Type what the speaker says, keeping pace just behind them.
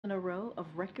in a row of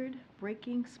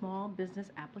record-breaking small business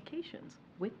applications.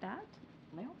 With that,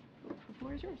 Leo, the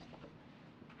floor is yours.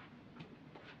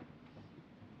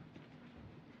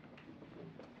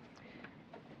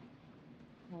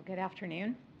 Well, good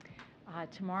afternoon.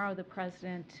 Tomorrow the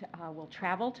President will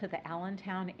travel to the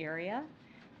Allentown area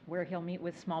where he'll meet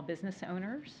with small business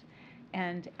owners.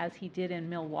 And as he did in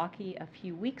Milwaukee a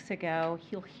few weeks ago,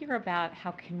 he'll hear about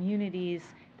how communities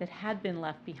that had been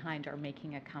left behind are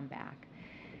making a comeback.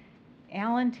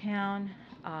 Allentown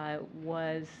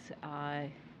was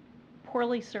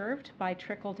poorly served by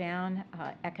trickle-down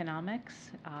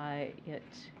economics. It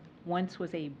once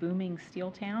was a booming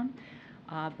steel town,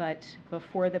 but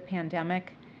before the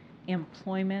pandemic,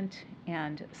 employment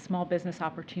and small business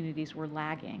opportunities were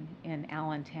lagging in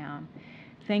Allentown.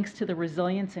 Thanks to the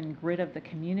resilience and grit of the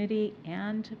community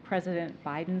and President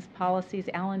Biden's policies,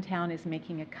 Allentown is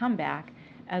making a comeback,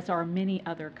 as are many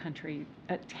other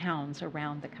towns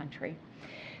around the country.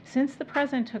 Since the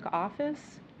president took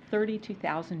office,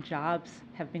 32,000 jobs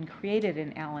have been created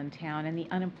in Allentown, and the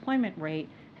unemployment rate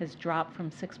has dropped from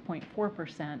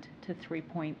 6.4% to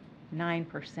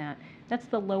 3.9%. That's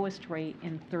the lowest rate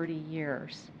in 30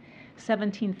 years.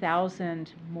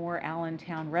 17,000 more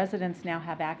Allentown residents now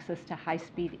have access to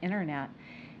high-speed internet,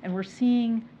 and we're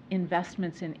seeing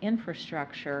investments in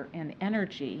infrastructure and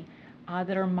energy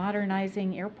that are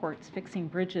modernizing airports, fixing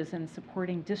bridges, and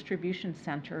supporting distribution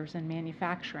centers and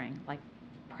manufacturing like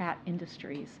Pratt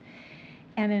Industries.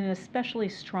 And an especially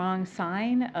strong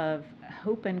sign of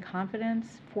hope and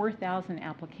confidence, 4,000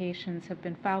 applications have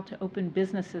been filed to open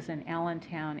businesses in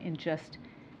Allentown in just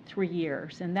 3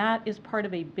 years. And that is part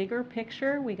of a bigger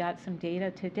picture. We got some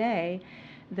data today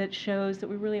that shows that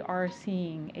we really are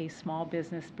seeing a small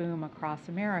business boom across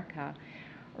America.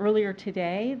 Earlier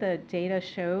today, the data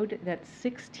showed that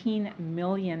 16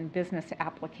 million business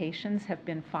applications have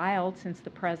been filed since the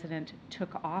president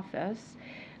took office,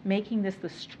 making this the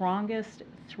strongest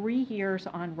 3 years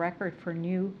on record for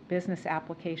new business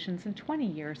applications in 20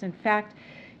 years. In fact,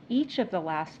 each of the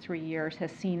last 3 years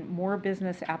has seen more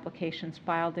business applications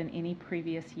filed than any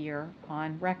previous year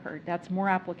on record. That's more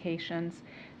applications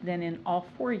than in all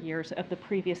 4 years of the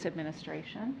previous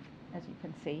administration, as you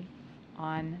can see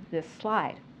on this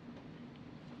slide.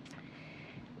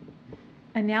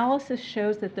 Analysis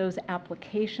shows that those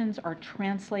applications are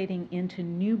translating into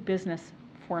new business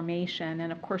formation,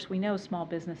 and of course we know small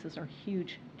businesses are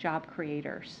huge job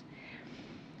creators.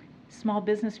 Small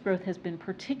business growth has been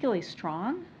particularly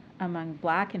strong among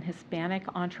Black and Hispanic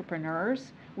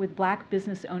entrepreneurs, with Black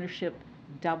business ownership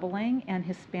doubling and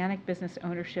Hispanic business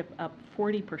ownership up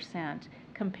 40%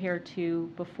 compared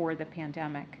to before the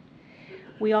pandemic.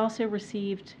 We also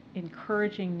received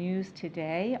encouraging news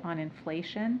today on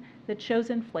inflation that shows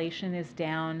inflation is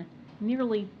down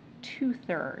nearly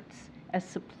 2/3 as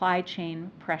supply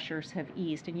chain pressures have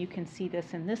eased. And you can see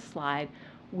this in this slide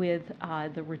with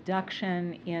the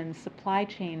reduction in supply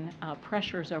chain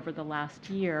pressures over the last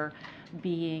year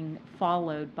being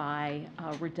followed by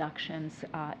reductions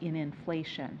in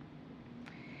inflation.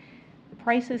 The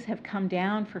prices have come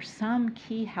down for some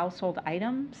key household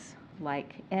items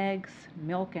like eggs,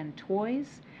 milk, and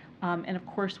toys. And of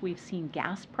course, we've seen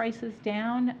gas prices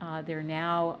down. They're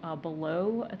now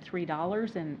below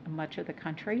 $3 in much of the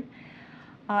country.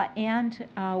 And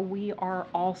we are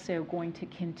also going to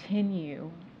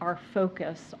continue our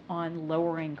focus on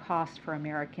lowering costs for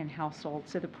American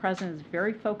households. So the president is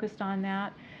very focused on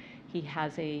that. He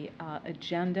has an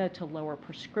agenda to lower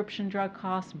prescription drug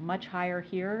costs much higher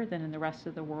here than in the rest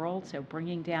of the world. So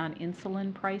bringing down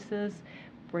insulin prices,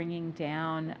 bringing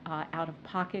down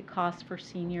out-of-pocket costs for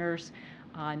seniors,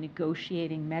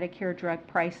 negotiating Medicare drug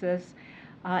prices.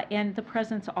 And the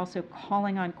president's also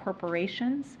calling on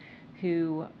corporations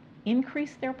who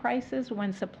increased their prices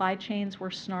when supply chains were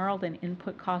snarled and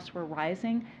input costs were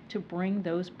rising to bring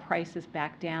those prices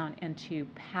back down and to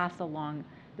pass along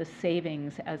the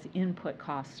savings as input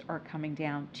costs are coming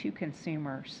down to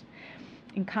consumers.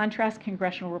 In contrast,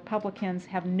 congressional Republicans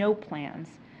have no plans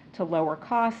to lower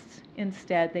costs.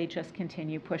 Instead, they just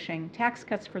continue pushing tax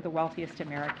cuts for the wealthiest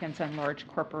Americans and large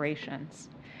corporations.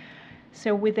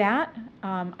 So with that,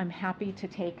 I'm happy to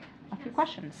take a few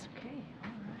questions.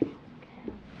 Okay.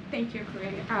 Thank you,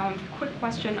 Corinne. Quick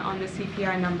question on the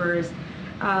CPI numbers.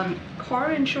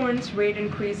 Car insurance rate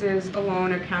increases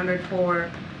alone accounted for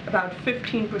about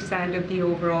 15% of the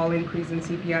overall increase in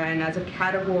CPI, and as a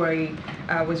category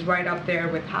was right up there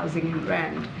with housing and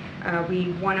rent.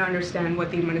 We want to understand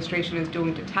what the administration is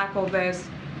doing to tackle this.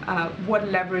 What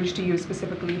leverage do you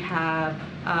specifically have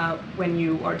when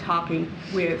you are talking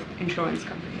with insurance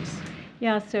companies?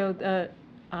 Yeah, so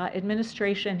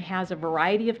administration has a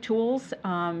variety of tools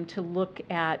to look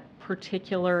at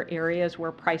particular areas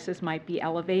where prices might be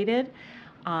elevated.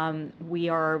 We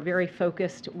are very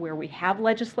focused where we have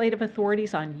legislative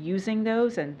authorities on using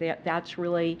those, and that's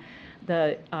really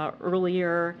the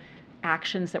earlier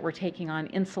actions that we're taking on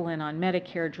insulin, on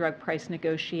Medicare, drug price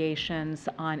negotiations,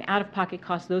 on out-of-pocket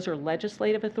costs. Those are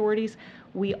legislative authorities.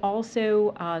 We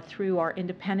also, through our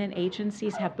independent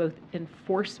agencies, have both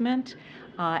enforcement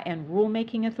and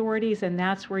rulemaking authorities, and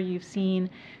that's where you've seen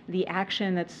the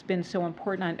action that's been so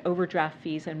important on overdraft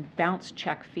fees and bounce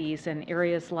check fees and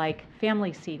areas like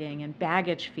family seating and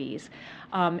baggage fees.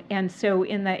 And so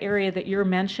in the area that you're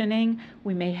mentioning,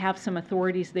 we may have some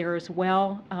authorities there as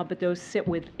well, but those sit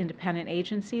with independent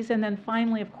agencies. And then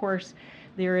finally, of course,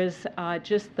 there is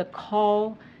just the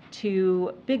call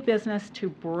to big business to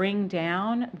bring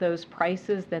down those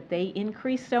prices that they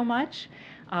increase so much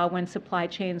when supply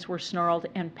chains were snarled,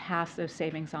 and pass those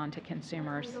savings on to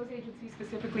consumers. Are those agencies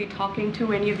specifically talking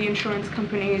to any of the insurance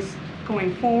companies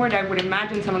going forward? I would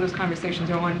imagine some of those conversations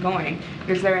are ongoing.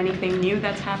 Is there anything new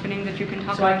that's happening that you can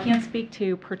talk So about? I can't speak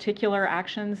to particular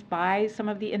actions by some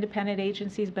of the independent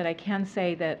agencies, but I can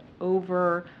say that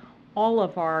over all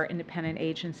of our independent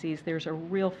agencies, there's a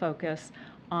real focus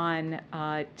on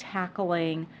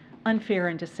tackling unfair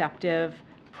and deceptive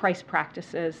price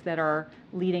practices that are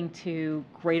leading to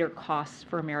greater costs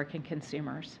for American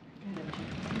consumers.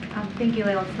 Thank you,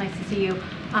 Lael. It's nice to see you.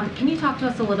 Can you talk to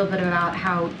us a little bit about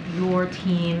how your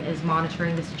team is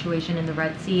monitoring the situation in the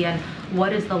Red Sea, and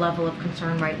what is the level of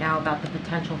concern right now about the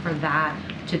potential for that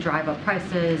to drive up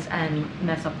prices and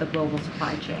mess up the global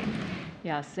supply chain?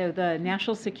 Yeah, so the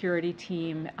national security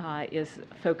team is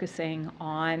focusing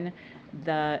on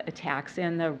the attacks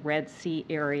in the Red Sea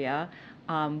area.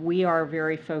 We are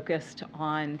very focused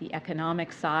on the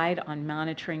economic side, on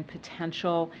monitoring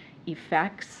potential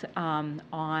effects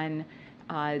on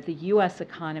the U.S.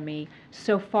 economy.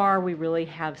 So far, we really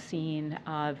have seen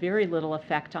very little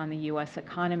effect on the U.S.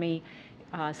 economy.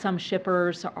 Some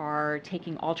shippers are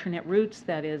taking alternate routes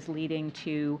that is leading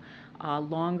to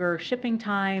longer shipping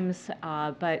times,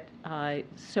 but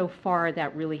so far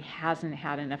that really hasn't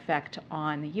had an effect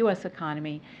on the U.S.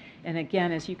 economy. And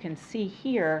again, as you can see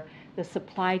here, the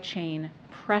supply chain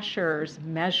pressures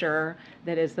measure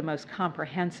that is the most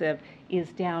comprehensive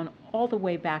is down all the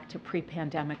way back to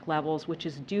pre-pandemic levels, which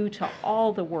is due to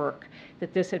all the work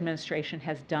that this administration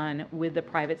has done with the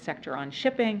private sector on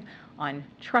shipping, on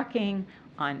trucking,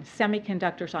 on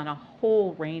semiconductors, on a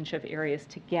whole range of areas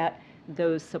to get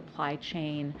those supply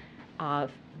chain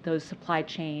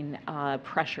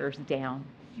pressures down.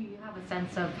 Do you have a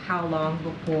sense of how long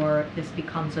before this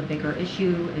becomes a bigger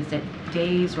issue? Is it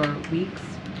days or weeks?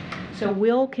 So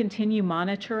we'll continue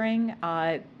monitoring.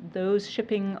 Those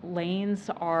shipping lanes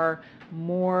are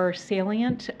more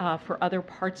salient for other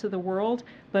parts of the world,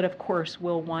 but of course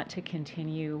we'll want to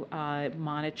continue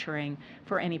monitoring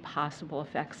for any possible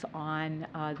effects on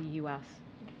the U.S.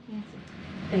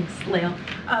 Thanks, Lael.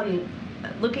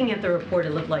 Looking at the report,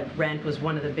 it looked like rent was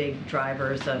one of the big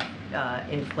drivers of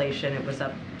inflation. It was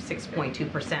up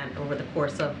 6.2% over the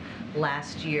course of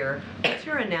last year. What's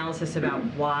your analysis about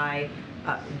why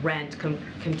rent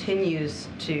continues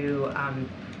to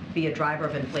be a driver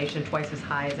of inflation, twice as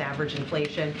high as average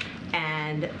inflation?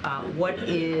 And what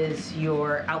is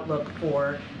your outlook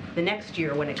for the next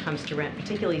year when it comes to rent,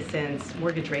 particularly since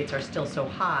mortgage rates are still so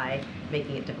high,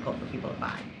 making it difficult for people to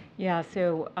buy? Yeah,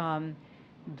 so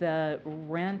the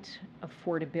rent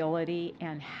affordability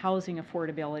and housing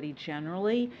affordability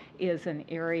generally is an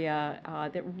area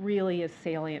that really is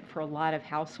salient for a lot of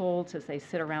households as they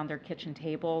sit around their kitchen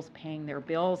tables paying their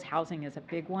bills. Housing is a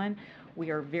big one.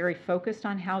 We are very focused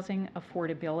on housing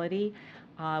affordability.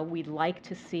 We'd like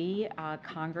to see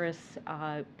Congress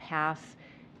pass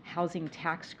housing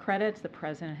tax credits. The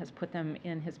president has put them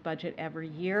in his budget every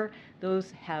year.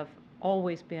 Those have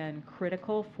always been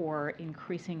critical for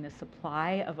increasing the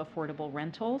supply of affordable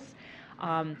rentals.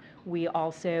 We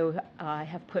also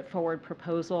have put forward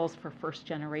proposals for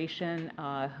first-generation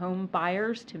home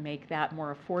buyers to make that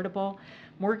more affordable.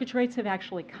 Mortgage rates have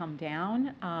actually come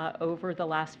down over the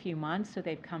last few months, so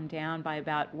they've come down by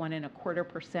about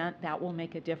 1.25%. That will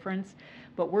make a difference,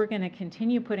 but we're going to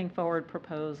continue putting forward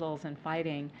proposals and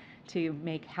fighting to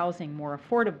make housing more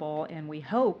affordable, and we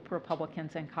hope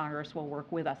Republicans in Congress will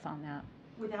work with us on that.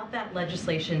 Without that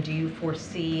legislation, do you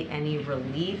foresee any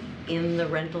relief in the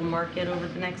rental market over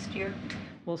the next year?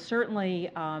 Well, certainly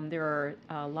there are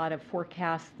a lot of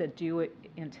forecasts that do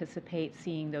anticipate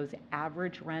seeing those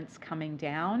average rents coming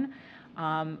down,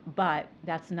 but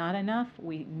that's not enough.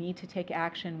 We need to take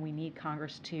action. We need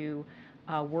Congress to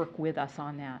work with us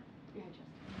on that.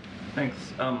 Thanks.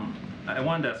 I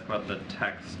wanted to ask about the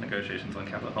tax negotiations on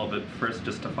Capitol Hill, but first,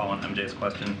 just to follow on MJ's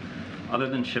question, other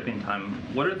than shipping time,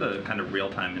 what are the kind of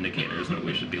real-time indicators that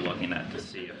we should be looking at to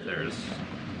see if there's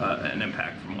an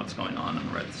impact from what's going on in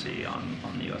the Red Sea on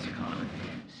the U.S. economy?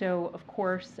 So, of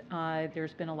course,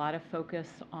 there's been a lot of focus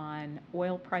on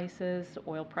oil prices.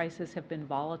 Oil prices have been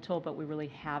volatile, but we really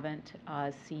haven't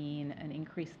seen an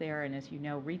increase there. And as you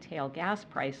know, retail gas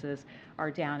prices are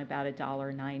down about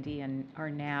 $1.90 and are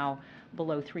now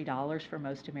below $3 for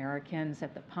most Americans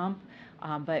at the pump.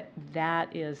 But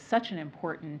that is such an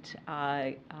important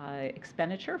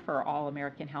expenditure for all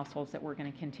American households that we're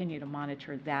going to continue to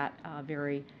monitor that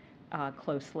very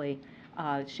closely.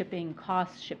 Shipping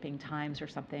costs, shipping times are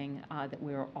something that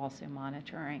we're also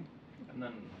monitoring. And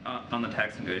then on the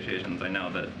tax negotiations, I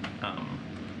know that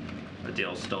the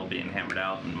deal's still being hammered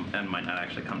out and might not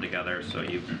actually come together, so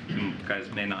you guys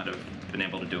may not have been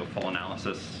able to do a full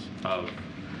analysis of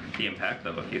the impact,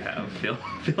 though if you have,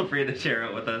 feel free to share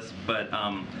it with us. But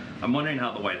I'm wondering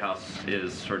how the White House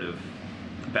is sort of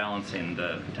balancing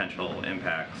the potential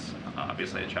impacts.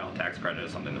 Obviously, a child tax credit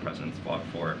is something the president's fought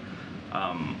for.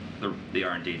 The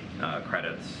R&D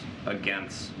credits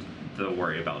against the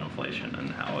worry about inflation and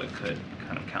how it could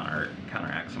kind of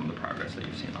counteract some of the progress that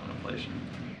you've seen on inflation.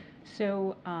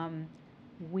 So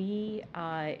we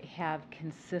have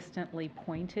consistently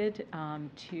pointed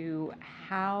to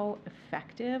how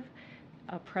effective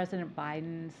President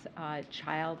Biden's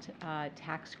child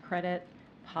tax credit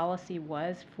policy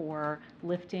was for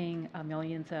lifting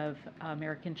millions of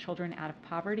American children out of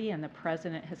poverty, and the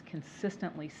president has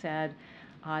consistently said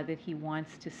that he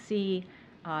wants to see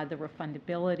the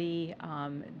refundability,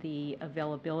 the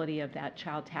availability of that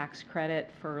child tax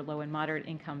credit for low and moderate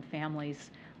income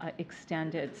families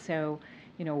extended. So,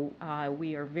 you know,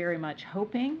 we are very much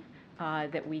hoping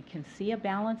that we can see a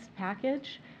balanced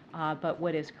package, but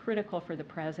what is critical for the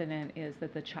president is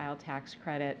that the child tax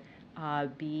credit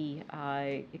be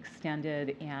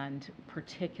extended and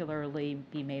particularly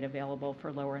be made available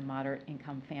for lower and moderate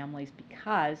income families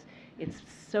because it's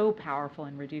so powerful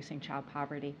in reducing child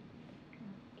poverty.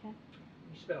 Okay.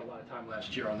 You spent a lot of time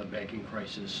last year on the banking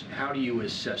crisis. How do you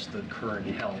assess the current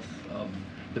health of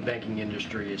the banking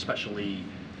industry, especially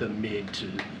the mid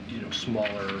to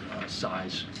smaller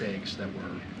size banks that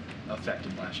were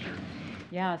affected last year?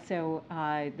 Yeah, so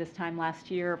this time last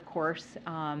year, of course,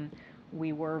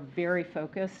 we were very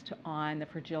focused on the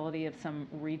fragility of some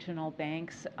regional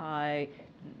banks.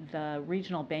 The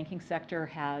regional banking sector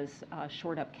has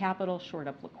shored up capital, shored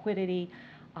up liquidity,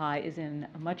 is in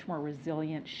a much more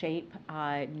resilient shape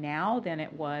now than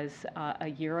it was a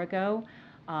year ago.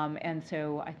 And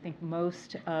so I think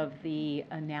most of the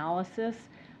analysis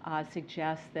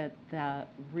suggests that the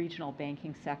regional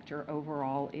banking sector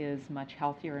overall is much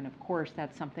healthier. And of course,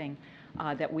 that's something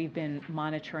that we've been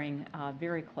monitoring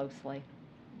very closely.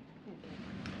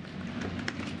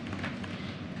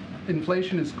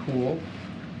 Inflation is cool,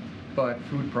 but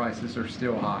food prices are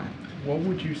still high. What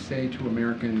would you say to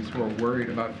Americans who are worried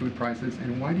about food prices,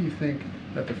 and why do you think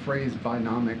that the phrase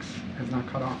Bidenomics has not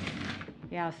caught on?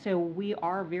 Yeah, so we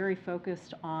are very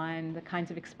focused on the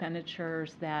kinds of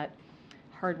expenditures that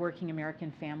hardworking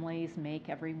American families make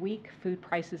every week. Food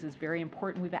prices is very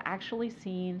important. We've actually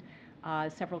seen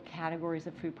several categories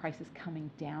of food prices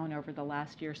coming down over the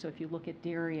last year. So if you look at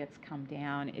dairy, it's come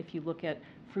down. If you look at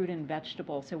fruit and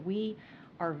vegetables, so we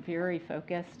are very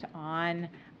focused on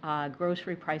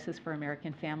grocery prices for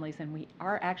American families, and we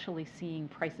are actually seeing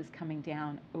prices coming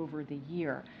down over the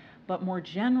year. But more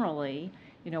generally,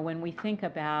 when we think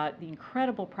about the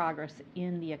incredible progress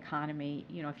in the economy,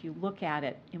 if you look at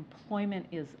it, employment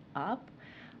is up.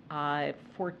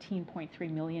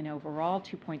 14.3 million overall,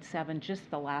 2.7 just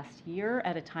the last year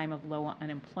at a time of low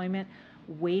unemployment.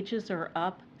 Wages are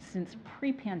up since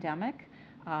pre-pandemic,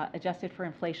 adjusted for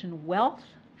inflation. Wealth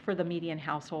for the median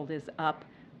household is up,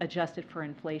 adjusted for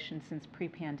inflation since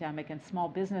pre-pandemic, and small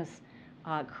business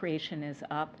creation is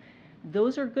up.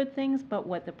 Those are good things, but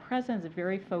what the president is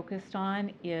very focused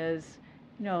on is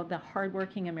the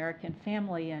hardworking American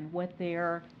family and what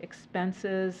their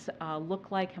expenses look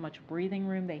like, how much breathing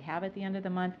room they have at the end of the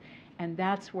month, and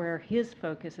that's where his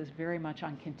focus is very much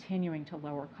on continuing to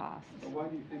lower costs. So why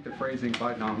do you think the phrasing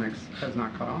Bidenomics has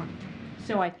not caught on?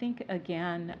 So I think,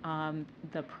 again,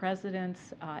 the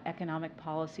president's economic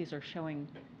policies are showing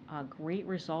great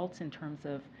results in terms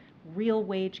of real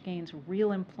wage gains,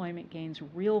 real employment gains,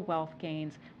 real wealth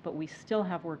gains, but we still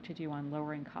have work to do on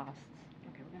lowering costs.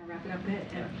 Wrap it up. Good.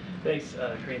 Yeah. Thanks,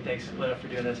 great. Thanks, Lena, for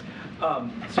doing this.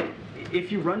 So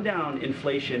if you run down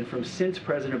inflation from since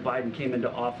President Biden came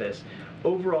into office,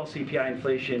 overall CPI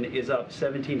inflation is up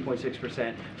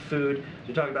 17.6%. Food,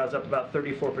 you're talking about, is up about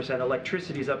 34%.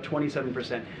 Electricity is up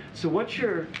 27%. So what's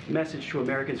your message to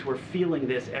Americans who are feeling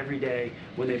this every day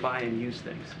when they buy and use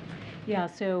things? Yeah,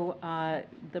 so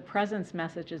the president's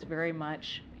message is very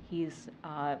much he's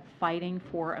fighting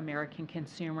for American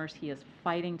consumers. He is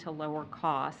fighting to lower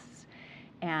costs.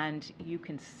 And you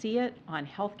can see it on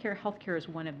healthcare. Healthcare is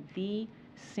one of the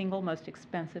single most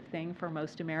expensive thing for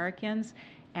most Americans.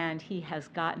 And he has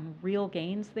gotten real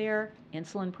gains there.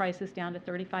 Insulin prices down to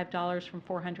 $35 from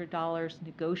 $400,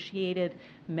 negotiated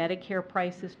Medicare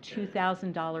prices,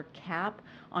 $2,000 cap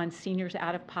on seniors'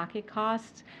 out-of-pocket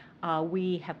costs.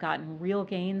 We have gotten real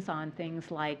gains on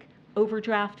things like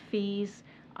overdraft fees,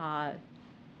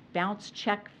 bounce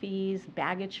check fees,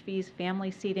 baggage fees,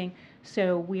 family seating.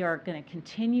 So we are going to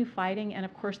continue fighting. And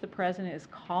of course, the president is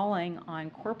calling on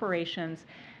corporations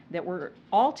that were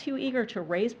all too eager to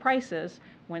raise prices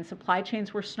when supply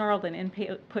chains were snarled and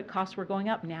input costs were going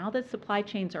up. Now that supply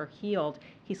chains are healed,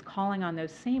 he's calling on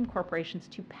those same corporations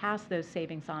to pass those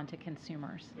savings on to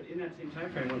consumers. But in that same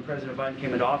time frame, when President Biden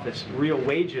came into office, real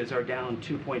wages are down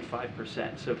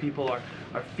 2.5%. So people are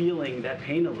feeling that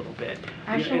pain a little bit.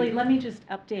 Actually, let me just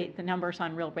update the numbers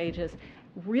on real wages.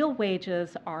 Real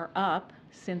wages are up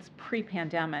since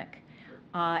pre-pandemic.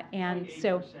 And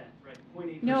so, right,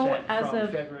 0.8% no, as from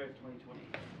of February of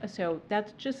 2020. So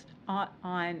that's just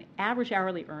on average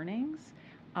hourly earnings.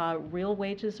 Real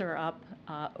wages are up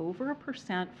over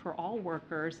 1% for all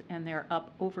workers, and they're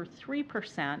up over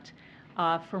 3%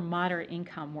 for moderate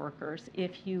income workers.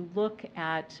 If you look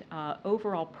at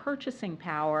overall purchasing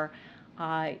power,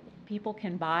 people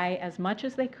can buy as much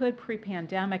as they could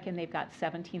pre-pandemic, and they've got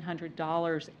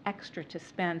 $1,700 extra to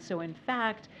spend. So in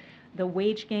fact, the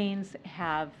wage gains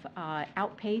have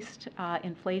outpaced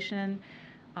inflation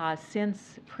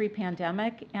since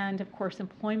pre-pandemic, and of course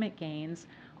employment gains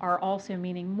are also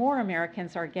meaning more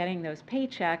Americans are getting those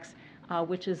paychecks,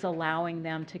 which is allowing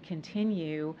them to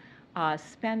continue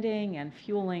spending and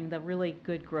fueling the really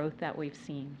good growth that we've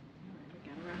seen.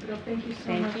 Thank you so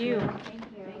Thank much. you.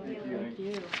 Thank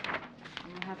you.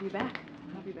 We'll have you back.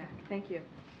 We'll have you back. Thank you.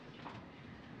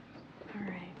 All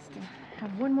right, still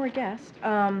have one more guest.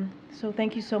 So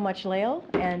thank you so much, Lael.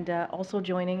 And also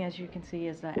joining, as you can see,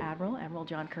 is Admiral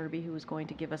John Kirby, who is going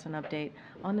to give us an update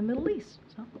on the Middle East.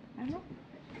 So, Admiral.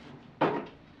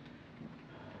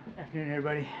 Afternoon,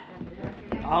 everybody.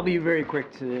 I'll be very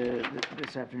quick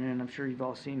this afternoon. I'm sure you've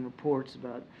all seen reports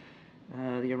about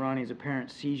the Iranians'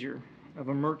 apparent seizure of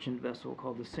a merchant vessel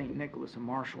called the St. Nicholas, a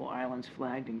Marshall Islands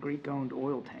flagged and Greek-owned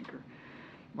oil tanker.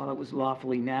 While it was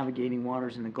lawfully navigating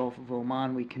waters in the Gulf of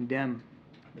Oman, we condemn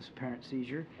this apparent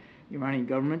seizure. The Iranian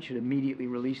government should immediately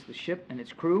release the ship and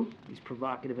its crew. These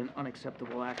provocative and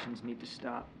unacceptable actions need to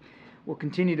stop. We'll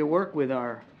continue to work with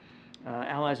our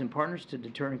allies and partners to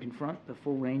deter and confront the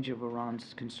full range of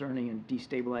Iran's concerning and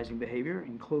destabilizing behavior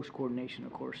in close coordination,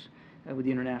 of course, with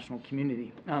the international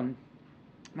community.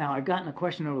 Now, I've gotten a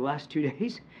question over the last 2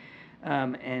 days,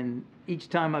 and each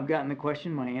time I've gotten the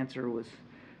question, my answer was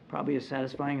probably as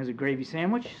satisfying as a gravy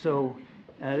sandwich. So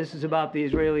this is about the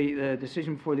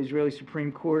decision before the Israeli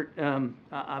Supreme Court.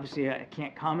 Obviously, I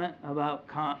can't comment about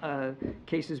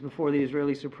cases before the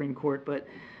Israeli Supreme Court, but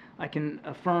I can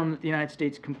affirm that the United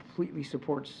States completely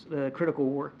supports the critical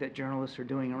work that journalists are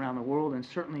doing around the world, and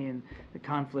certainly in the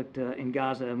conflict in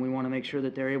Gaza. And we want to make sure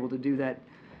that they're able to do that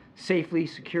safely,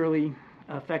 securely,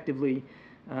 effectively,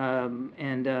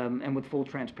 and with full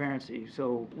transparency.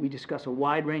 So we discuss a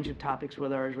wide range of topics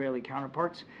with our Israeli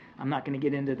counterparts. I'm not going to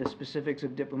get into the specifics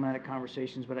of diplomatic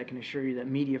conversations, but I can assure you that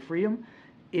media freedom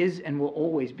is and will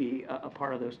always be a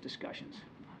part of those discussions.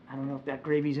 I don't know if that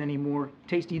gravy's any more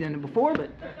tasty than before, but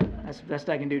that's the best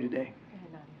I can do today.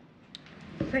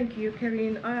 Thank you,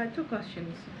 Karine. Two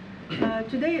questions.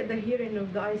 Today at the hearing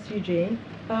of the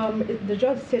ICJ, the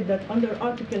judge said that under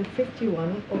Article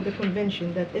 51 of the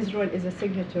convention that Israel is a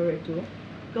signatory to,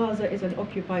 Gaza is an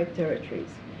occupied territory.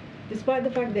 Despite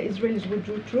the fact that Israelis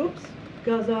withdrew troops,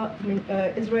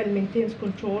 Israel maintains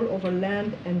control over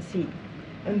land and sea.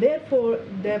 And therefore,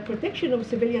 the protection of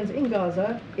civilians in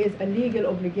Gaza is a legal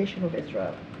obligation of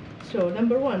Israel. So,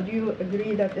 number one, do you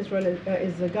agree that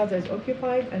Gaza is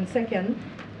occupied? And second,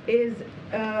 is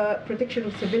protection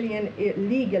of civilian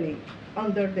legally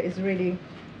under the Israeli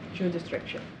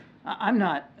jurisdiction? I'm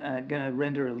not going to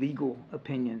render a legal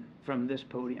opinion from this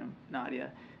podium,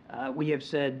 Nadia. We have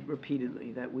said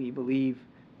repeatedly that we believe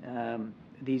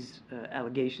these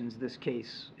allegations, this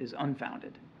case, is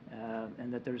unfounded,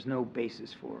 and that there's no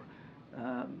basis for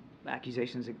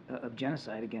accusations of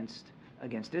genocide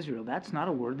against Israel. That's not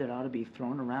a word that ought to be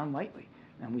thrown around lightly,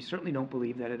 and we certainly don't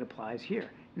believe that it applies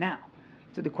here. Now,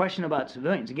 To the question about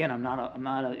civilians, again, I'm not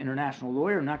an international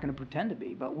lawyer. I'm not going to pretend to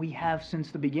be, but we have since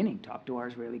the beginning talked to our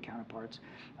Israeli counterparts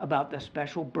about the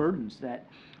special burdens that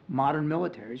modern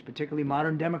militaries, particularly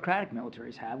modern democratic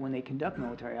militaries, have when they conduct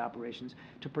military operations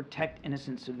to protect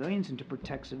innocent civilians and to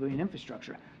protect civilian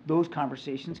infrastructure. Those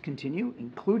conversations continue,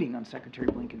 including on Secretary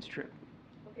Blinken's trip.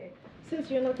 Okay. Since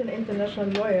you're not an international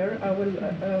lawyer, I will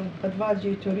advise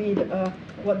you to read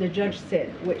what the judge said,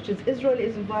 which is Israel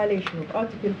is in violation of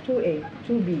Article 2A,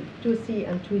 2B, 2C,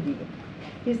 and 2D.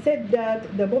 He said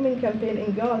that the bombing campaign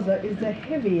in Gaza is the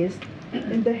heaviest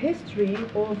in the history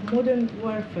of modern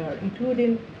warfare,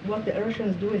 including what the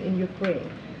Russians doing in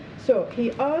Ukraine. So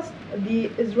he asked the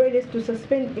Israelis to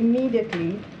suspend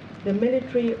immediately the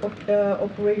military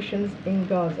operations in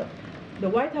Gaza. The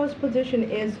White House position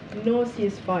is no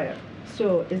ceasefire.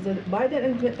 So is the Biden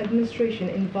administration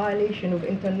in violation of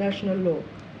international law?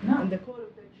 No. And the call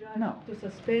of the judge No. to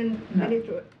suspend No.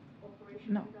 military operations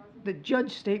No. in Gaza? The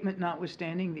judge's statement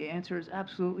notwithstanding, the answer is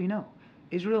absolutely no.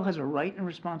 Israel has a right and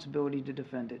responsibility to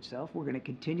defend itself. We're going to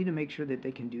continue to make sure that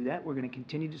they can do that. We're going to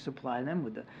continue to supply them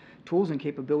with the tools and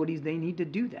capabilities they need to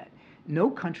do that. No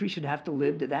country should have to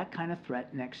live to that kind of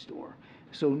threat next door.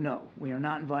 So no, we are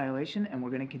not in violation, and we're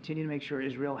going to continue to make sure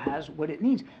Israel has what it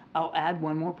needs. I'll add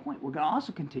one more point. We're going to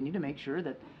also continue to make sure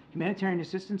that humanitarian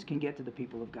assistance can get to the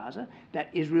people of Gaza, that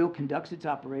Israel conducts its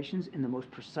operations in the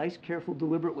most precise, careful,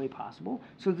 deliberate way possible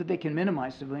so that they can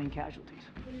minimize civilian casualties.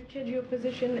 Will you change your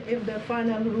position if the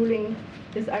final ruling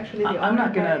is actually the I'm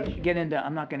not going to violation?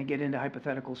 get into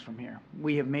hypotheticals from here.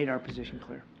 We have made our position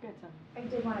clear. I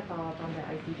did want to follow up on the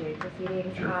ICJ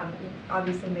proceedings. You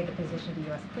obviously made the position of the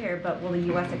U.S. clear, but will the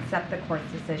U.S. accept the court's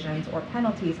decisions or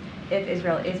penalties if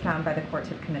Israel is found by the court to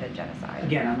have committed genocide?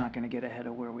 Again, I'm not going to get ahead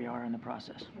of where we are in the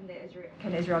process.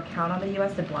 Can Israel count on the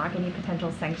U.S. to block any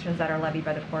potential sanctions that are levied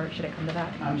by the court, should it come to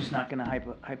that? I'm just not going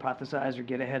to hypothesize or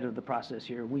get ahead of the process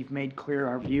here. We've made clear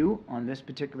our view on this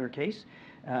particular case,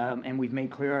 and we've made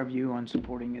clear our view on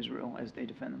supporting Israel as they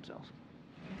defend themselves.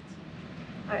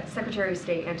 Secretary of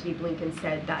State Antony Blinken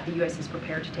said that the U.S. is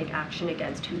prepared to take action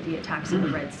against Houthi attacks in the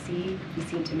Red Sea. He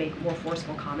seemed to make more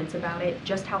forceful comments about it.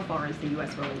 Just how far is the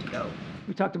U.S. willing to go?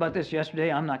 We talked about this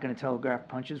yesterday. I'm not going to telegraph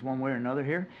punches one way or another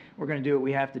here. We're going to do what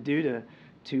we have to do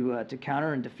to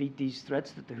counter and defeat these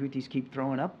threats that the Houthis keep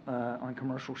throwing up on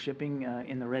commercial shipping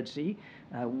in the Red Sea.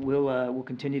 We'll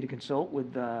continue to consult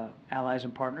with allies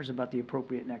and partners about the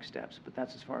appropriate next steps, but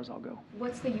that's as far as I'll go.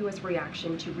 What's the U.S.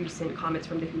 reaction to recent comments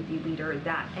from the Houthi leader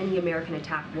that any American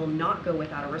attack will not go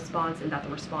without a response and that the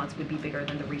response would be bigger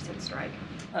than the recent strike?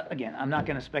 Again, I'm not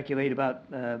going to speculate about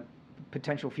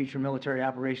potential future military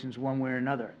operations one way or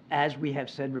another. As we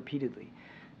have said repeatedly,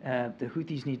 the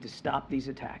Houthis need to stop these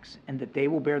attacks, and that they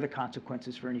will bear the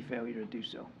consequences for any failure to do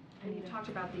so. And you talked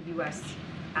about the U.S.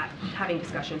 Having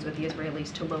discussions with the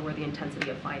Israelis to lower the intensity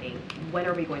of fighting. When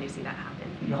are we going to see that happen?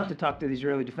 You'll have to talk to the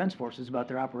Israeli Defense Forces about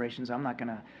their operations. I'm not going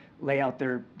to lay out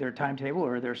their timetable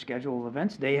or their schedule of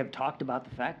events. They have talked about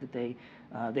the fact that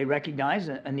they recognize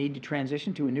a need to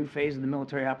transition to a new phase of the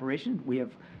military operation. We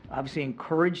have obviously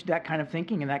encouraged that kind of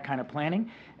thinking and that kind of planning,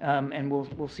 and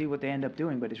we'll see what they end up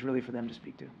doing, but it's really for them to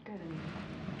speak to. Good.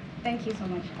 Thank you so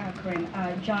much, Corinne.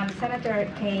 John,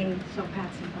 Senator Kaine. So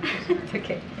Patsy, It's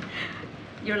okay.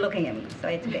 You're looking at me, so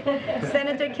it's okay.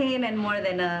 Senator Kaine and more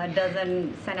than a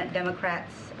dozen Senate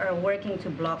Democrats are working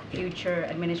to block future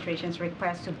administration's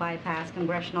request to bypass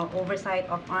congressional oversight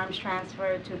of arms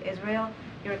transfer to Israel.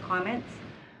 Your comments?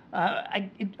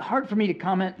 It's hard for me to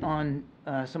comment on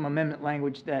some amendment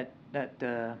language that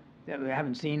we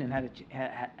haven't seen and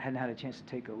hadn't had a chance to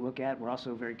take a look at. We're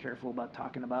also very careful about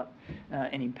talking about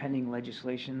any pending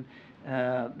legislation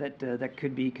that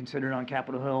could be considered on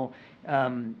Capitol Hill.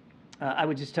 I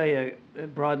would just tell you,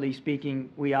 broadly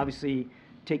speaking, we obviously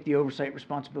take the oversight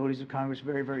responsibilities of Congress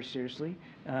very, very seriously.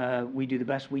 We do the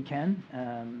best we can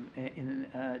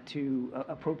to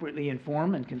appropriately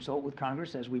inform and consult with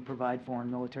Congress as we provide foreign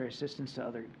military assistance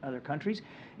to other countries,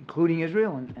 including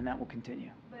Israel, and that will continue.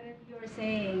 But if you're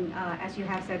saying, as you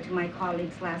have said to my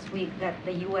colleagues last week, that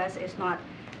the U.S. is not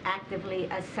actively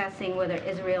assessing whether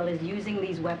Israel is using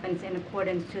these weapons in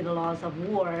accordance to the laws of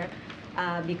war,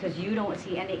 because you don't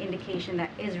see any indication that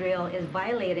Israel is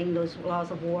violating those laws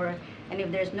of war, and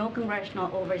if there's no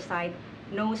congressional oversight,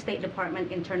 no State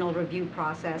Department internal review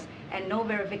process, and no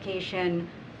verification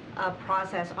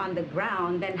process on the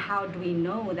ground, then how do we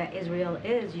know that Israel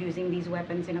is using these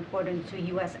weapons in accordance to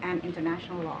U.S. and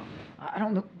international law? I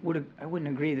wouldn't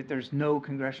agree that there's no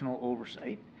congressional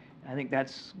oversight. I think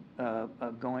that's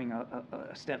going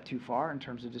a step too far in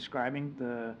terms of describing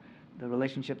the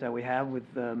relationship that we have with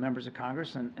members of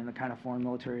Congress and the kind of foreign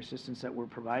military assistance that we're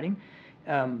providing.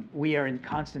 We are in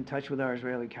constant touch with our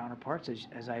Israeli counterparts,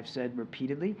 as I've said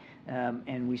repeatedly,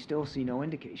 and we still see no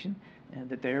indication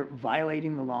that they're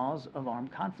violating the laws of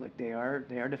armed conflict. They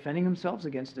are defending themselves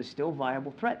against a still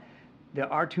viable threat.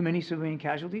 There are too many civilian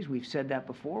casualties. We've said that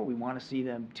before. We want to see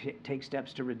them take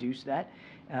steps to reduce that.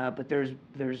 But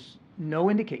there's no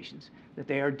indications that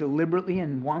they are deliberately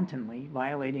and wantonly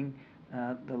violating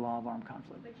the law of armed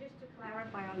conflict. But just to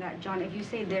clarify on that, John, if you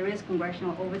say there is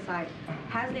congressional oversight,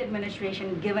 has the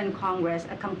administration given Congress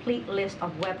a complete list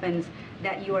of weapons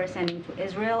that you are sending to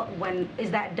Israel? When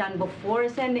is that done before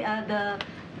sending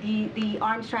the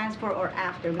arms transfer or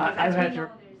after? Because as we know,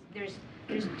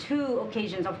 there's two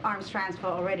occasions of arms transfer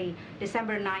already,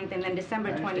 December 9th and then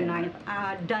December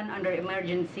 29th, done under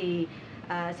emergency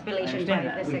spillation by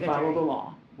the Secretary. We follow the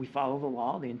law. We follow the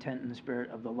law, the intent and the spirit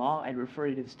of the law. I'd refer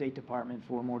you to the State Department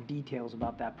for more details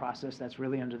about that process. That's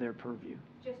really under their purview.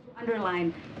 Just to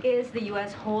underline, is the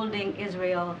U.S. holding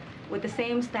Israel with the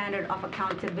same standard of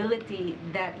accountability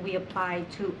that we apply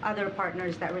to other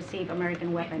partners that receive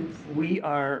American weapons? We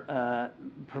are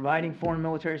providing foreign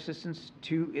military assistance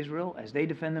to Israel as they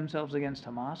defend themselves against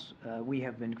Hamas. We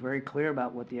have been very clear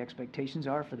about what the expectations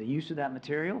are for the use of that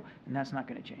material, and that's not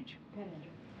going to change.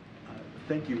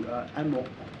 Thank you. Admiral,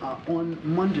 on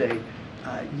Monday,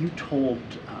 you told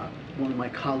one of my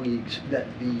colleagues that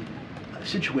the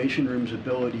Situation Room's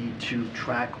ability to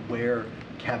track where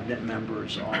cabinet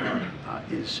members are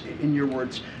is, in your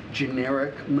words,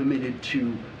 generic, limited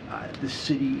to the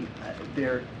city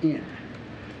they're in.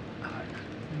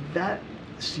 That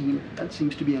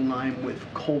seems to be in line with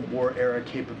Cold War era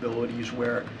capabilities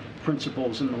where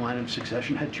principals in the line of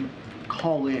succession had to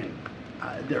call in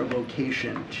their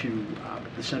location to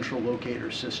the central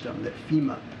locator system that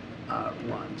FEMA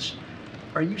runs.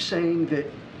 Are you saying that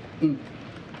in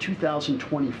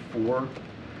 2024,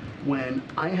 when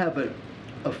I have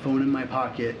a phone in my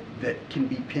pocket that can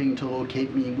be pinged to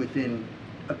locate me within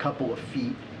a couple of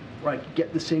feet, or I could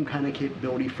get the same kind of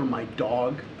capability for my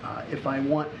dog if I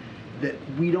want, that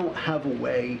we don't have a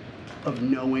way of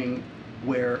knowing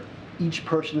where each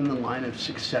person in the line of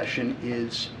succession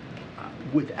is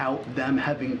without them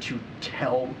having to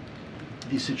tell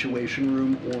the Situation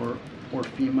Room or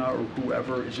FEMA or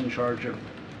whoever is in charge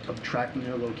of tracking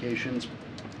their locations?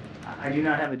 I do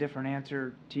not have a different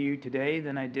answer to you today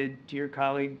than I did to your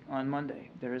colleague on Monday.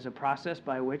 There is a process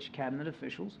by which cabinet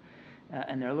officials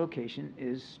and their location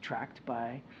is tracked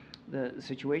by the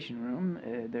Situation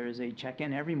Room. There is a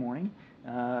check-in every morning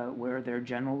where their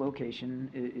general location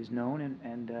is known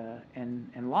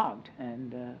and logged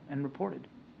and reported.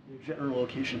 Your general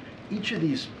location. Each of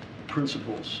these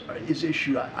principles is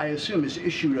issued, I assume, is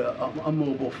issued a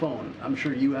mobile phone. I'm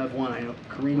sure you have one. I know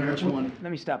Karina has one.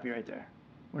 Let me stop you right there.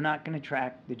 We're not going to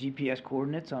track the GPS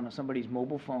coordinates on somebody's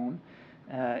mobile phone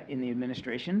in the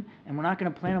administration, and we're not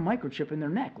going to plant a microchip in their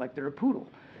neck like they're a poodle.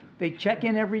 They check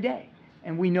in every day,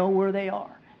 and we know where they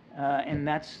are, and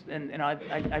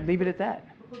I'd leave it at that.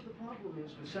 But the problem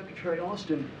is with Secretary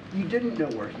Austin, you didn't know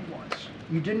where he was.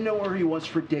 You didn't know where he was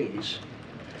for days,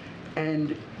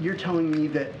 and you're telling me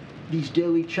that these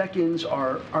daily check-ins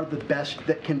are the best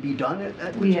that can be done at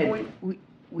this point?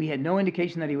 We had no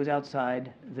indication that he was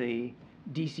outside the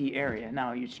D.C. area.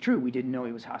 Now, it's true, we didn't know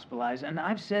he was hospitalized, and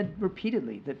I've said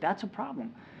repeatedly that that's a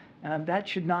problem. That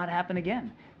should not happen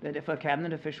again, that if a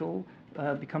cabinet official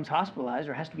becomes hospitalized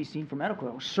or has to be seen for medical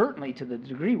help, certainly to the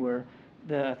degree where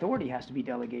the authority has to be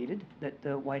delegated, that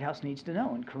the White House needs to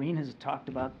know. And Karine has talked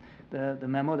about the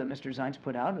memo that Mr. Zients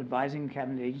put out advising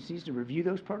cabinet agencies to review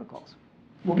those protocols.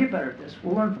 We'll get better at this.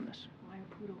 We'll learn from this. Why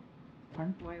a poodle?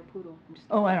 Pardon? Why a poodle?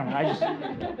 Oh, I don't know.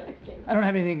 I don't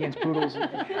have anything against poodles.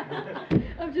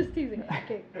 I'm just teasing.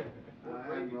 Okay.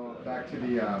 Admiral, back to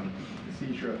the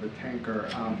seizure of the tanker.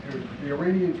 The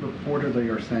Iranians reportedly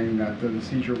are saying that the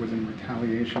seizure was in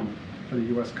retaliation for the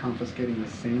U.S. confiscating the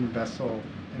same vessel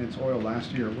and its oil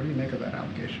last year. What do you make of that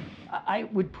allegation? I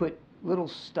would put little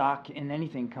stock in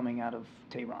anything coming out of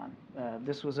Tehran.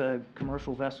 This was a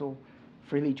commercial vessel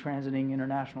freely transiting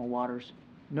international waters.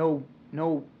 No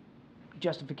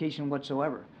justification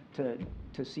whatsoever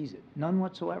to seize it. None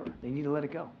whatsoever. They need to let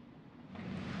it go.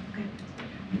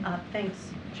 Thanks,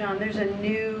 John. There's a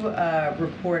new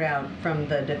report out from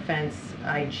the Defense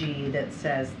IG that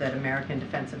says that American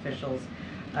defense officials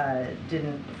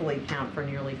didn't fully count for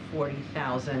nearly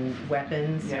 40,000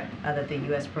 weapons that the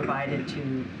U.S. provided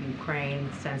to Ukraine,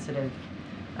 sensitive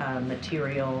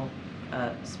material,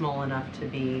 small enough to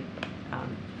be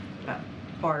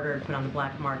bartered, put on the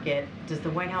black market. Does the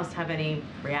White House have any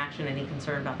reaction, any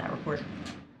concern about that report?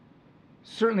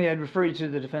 Certainly, I'd refer you to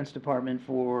the Defense Department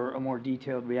for a more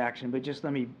detailed reaction, but just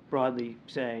let me broadly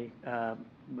say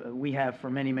we have for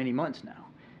many, many months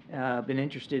now, been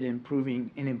interested in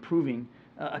improving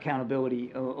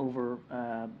accountability over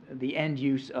the end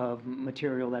use of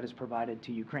material that is provided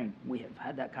to Ukraine. We have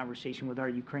had that conversation with our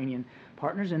Ukrainian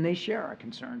partners, and they share our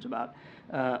concerns about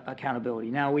accountability.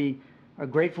 Now, we are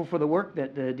grateful for the work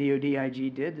that the DoD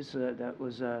IG did. That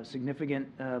was a significant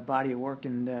body of work,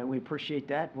 and we appreciate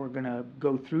that. We're going to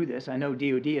go through this. I know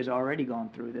DoD has already gone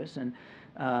through this and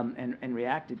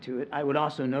reacted to it. I would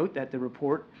also note that the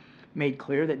report made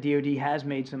clear that DoD has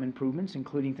made some improvements,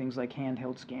 including things like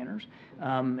handheld scanners,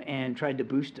 and tried to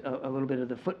boost a little bit of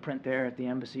the footprint there at the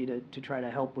embassy to try to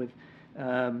help with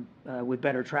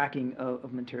better tracking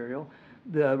of material.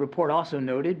 The report also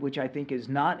noted, which I think is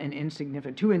not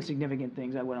two insignificant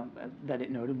things that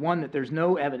it noted. One, that there's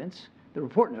no evidence, the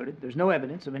report noted, there's no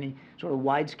evidence of any sort of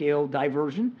wide-scale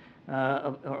diversion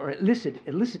or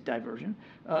illicit diversion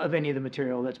of any of the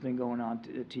material that's been going on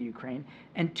to Ukraine.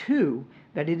 And two,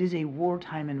 that it is a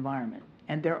wartime environment,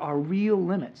 and there are real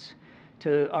limits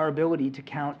to our ability to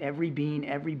count every bean,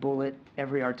 every bullet,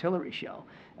 every artillery shell.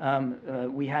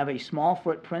 We have a small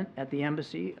footprint at the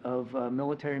embassy of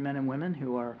military men and women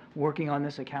who are working on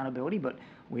this accountability, but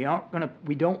we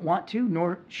don't want to,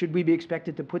 nor should we be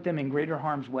expected to put them in greater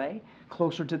harm's way,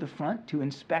 closer to the front to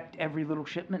inspect every little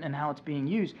shipment and how it's being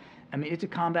used. I mean, it's a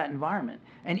combat environment.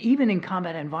 And even in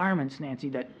combat environments, Nancy,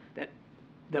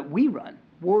 that we run,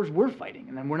 wars we're fighting,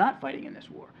 and then we're not fighting in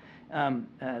this war.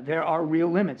 There are real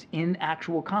limits in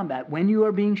actual combat when you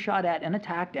are being shot at and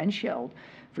attacked and shelled,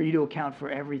 for you to account for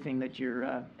everything that you're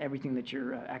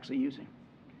actually using.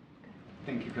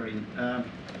 Thank you, Karine.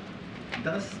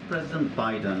 Does President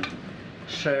Biden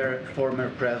share former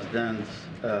President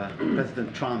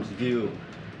Trump's view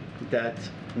that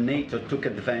NATO took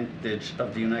advantage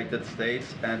of the United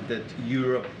States and that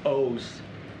Europe owes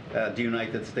the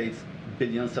United States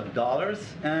billions of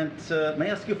dollars? And may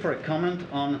I ask you for a comment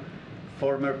on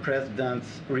former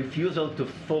President's refusal to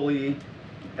fully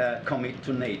commit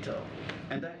to NATO?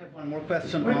 And I have one more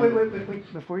question.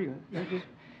 Wait. Before you go, let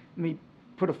me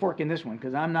put a fork in this one,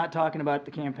 because I'm not talking about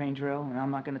the campaign trail, and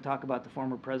I'm not going to talk about the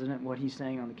former president, what he's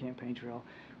saying on the campaign trail.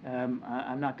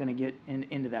 I'm not going to get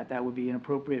into that. That would be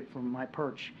inappropriate from my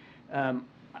perch.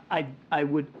 I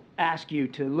would ask you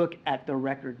to look at the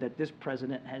record that this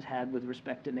president has had with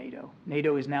respect to NATO.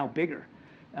 NATO is now bigger,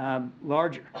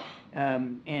 larger,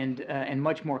 and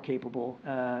much more capable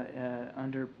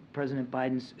under President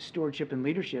Biden's stewardship and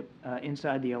leadership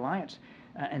inside the alliance,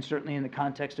 and certainly in the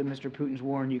context of Mr. Putin's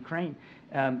war in Ukraine.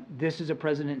 This is a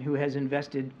president who has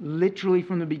invested literally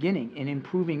from the beginning in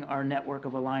improving our network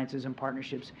of alliances and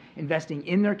partnerships, investing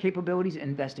in their capabilities,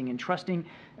 investing in trusting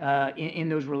in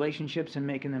those relationships and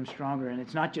making them stronger. And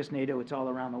it's not just NATO, it's all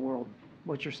around the world.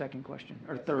 What's your second question,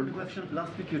 or third question?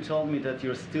 Last week you told me that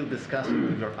you're still discussing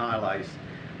with your allies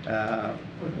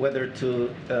whether to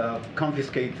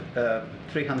confiscate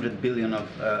 300 billion of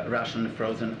Russian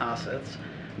frozen assets.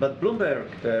 But Bloomberg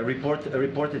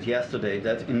reported yesterday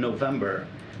that in November,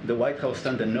 the White House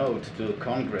sent a note to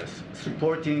Congress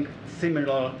supporting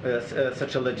similar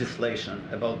such a legislation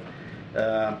about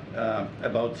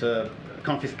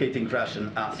confiscating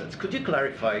Russian assets. Could you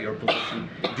clarify your position?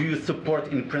 Do you support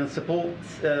in principle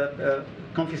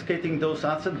confiscating those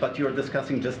assets, but you're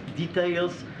discussing just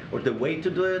details or the way to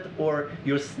do it, or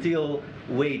you're still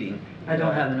waiting? I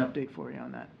don't have an update for you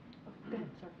on that. Go ahead,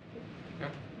 sir. Yeah.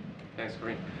 Thanks,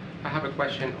 Corinne. I have a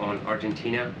question on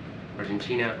Argentina.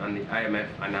 Argentina and the IMF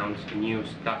announced a new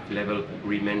staff-level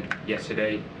agreement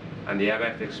yesterday, and the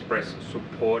IMF expressed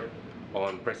support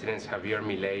on President Javier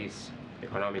Milei's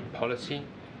economic policy.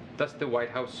 Does the White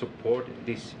House support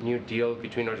this new deal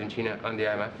between Argentina and the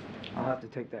IMF? I'll have to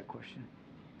take that question.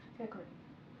 Okay, Corinne.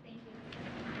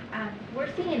 We're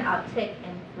seeing an uptick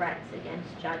in threats against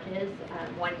judges.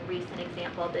 One recent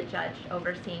example, the judge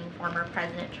overseeing former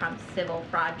President Trump's civil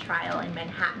fraud trial in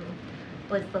Manhattan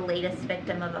was the latest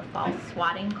victim of a false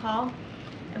swatting call.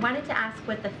 I wanted to ask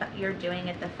what you're doing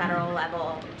at the federal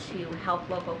level to help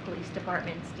local police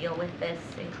departments deal with this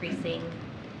increase in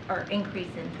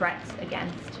threats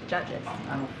against judges.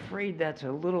 I'm afraid that's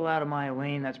a little out of my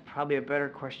lane. That's probably a better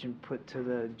question put to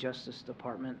the Justice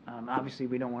Department. Obviously,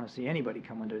 we don't want to see anybody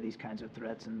come under these kinds of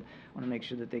threats, and want to make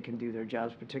sure that they can do their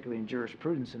jobs, particularly in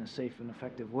jurisprudence, in a safe and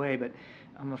effective way. But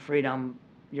I'm afraid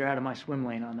you're out of my swim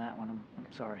lane on that one.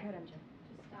 I'm sorry. Go ahead, MJ.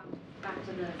 Back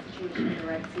to the situation in the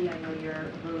Red Sea, I know you're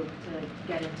loath to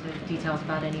get into details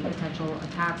about any potential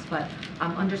attacks, but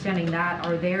understanding that,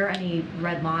 are there any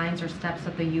red lines or steps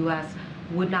that the U.S.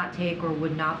 would not take or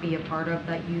would not be a part of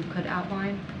that you could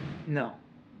outline? No.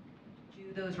 Would you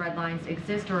Do those red lines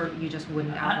exist, or you just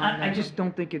wouldn't outline them? I just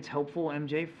don't think it's helpful,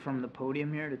 MJ, from the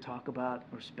podium here to talk about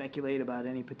or speculate about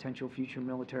any potential future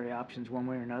military options one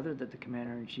way or another that the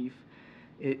Commander-in-Chief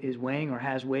is weighing or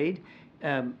has weighed.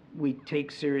 We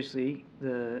take seriously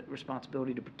the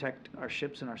responsibility to protect our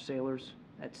ships and our sailors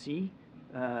at sea,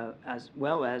 as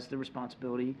well as the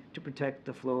responsibility to protect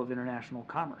the flow of international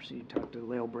commerce. You talked to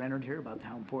Lael Brennard here about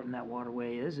how important that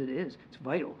waterway is. It is. It's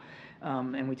vital.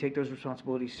 And we take those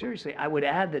responsibilities seriously. I would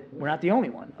add that we're not the only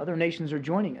one. Other nations are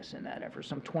joining us in that effort.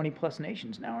 Some 20-plus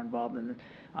nations now are involved in the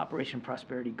Operation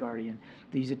Prosperity Guardian.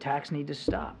 These attacks need to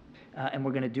stop. And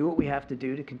we're going to do what we have to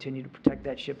do to continue to protect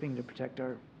that shipping, to protect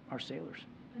our sailors.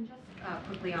 And just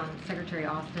quickly on Secretary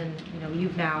Austin,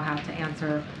 you've now had to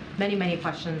answer many, many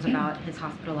questions about his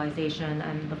hospitalization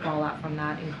and the fallout from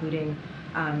that, including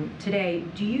today.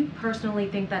 Do you personally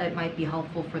think that it might be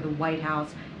helpful for the White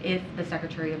House if the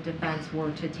Secretary of Defense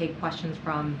were to take questions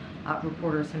from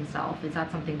reporters himself? Is that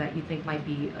something that you think might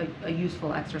be a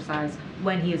useful exercise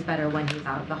when he is better, when he's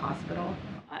out of the hospital?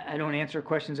 I don't answer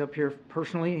questions up here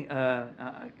personally.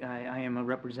 I am a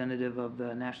representative of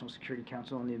the National Security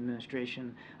Council and the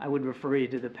administration. I would refer you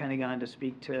to the Pentagon to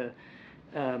speak to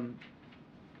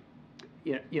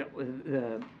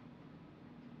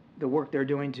the work they're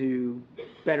doing to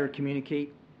better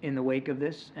communicate in the wake of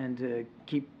this and to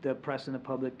keep the press and the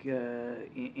public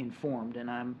informed. And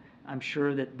I'm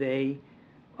sure that they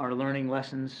are learning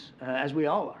lessons, as we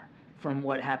all are, from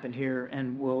what happened here,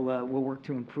 and we'll work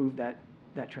to improve that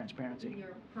transparency. In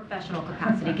your professional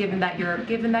capacity, given that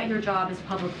your job is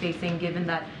public facing, given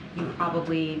that you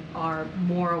probably are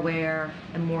more aware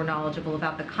and more knowledgeable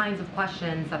about the kinds of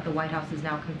questions that the White House is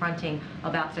now confronting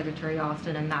about Secretary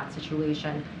Austin and that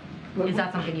situation, is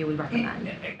that something you would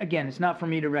recommend? Again, it's not for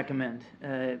me to recommend.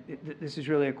 This is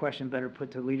really a question better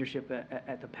put to leadership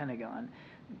at the Pentagon.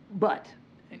 But,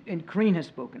 and Karine has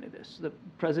spoken to this, the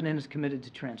President is committed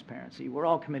to transparency. We're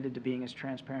all committed to being as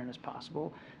transparent as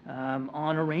possible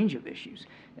on a range of issues.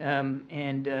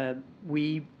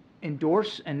 We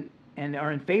endorse and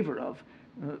are in favor of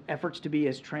efforts to be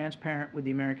as transparent with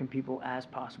the American people as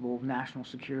possible, national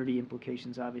security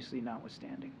implications obviously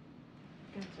notwithstanding.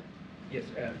 Yes,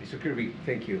 Mr. Kirby,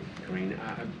 thank you, Karine.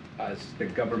 As the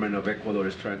government of Ecuador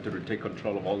is trying to retake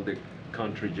control of all the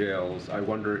country jails, I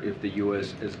wonder if the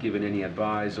U.S. has given any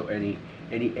advice or any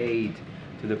aid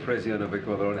to the president of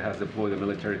Ecuador that has deployed the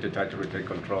military to try to retake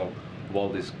control of all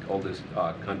these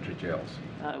country jails.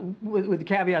 With the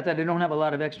caveat that I don't have a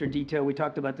lot of extra detail, we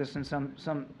talked about this in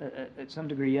at some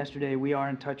degree yesterday. We are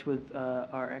in touch with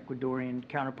our Ecuadorian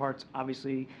counterparts.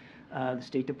 Obviously, the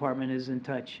State Department is in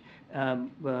touch.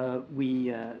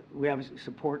 We obviously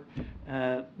support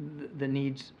the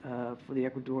needs for the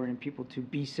Ecuadorian people to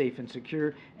be safe and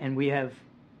secure, and we have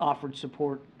offered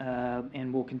support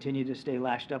and will continue to stay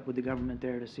lashed up with the government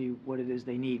there to see what it is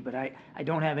they need. But I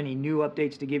don't have any new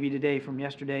updates to give you today from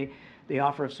yesterday. The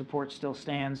offer of support still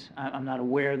stands. I'm not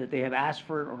aware that they have asked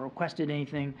for or requested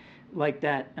anything like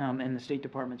that, and the State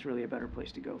Department's really a better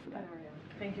place to go for that.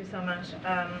 Thank you so much.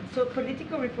 So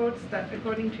Politico reports that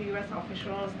according to U.S.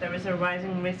 officials, there is a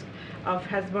rising risk of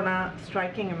Hezbollah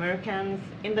striking Americans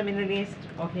in the Middle East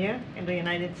or here in the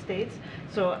United States.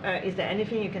 So is there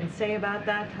anything you can say about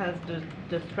that? Has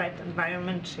the threat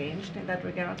environment changed in that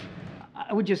regard?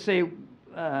 I would just say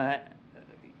that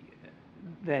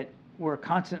we're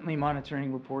constantly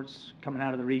monitoring reports coming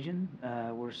out of the region.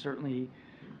 We're certainly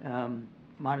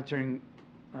monitoring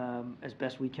as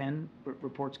best we can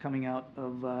reports coming out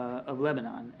of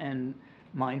Lebanon, and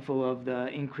mindful of the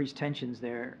increased tensions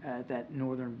there at that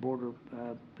northern border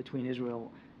between Israel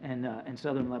and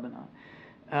southern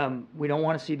Lebanon. We don't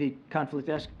want to see the conflict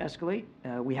escalate.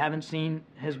 We haven't seen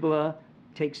Hezbollah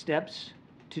take steps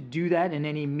to do that in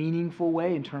any meaningful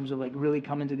way in terms of like really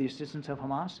coming to the assistance of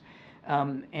Hamas.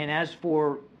 And as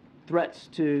for threats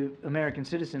to American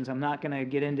citizens, I'm not going to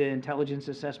get into intelligence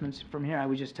assessments from here. I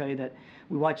would just tell you that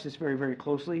we watch this very, very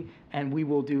closely, and we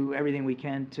will do everything we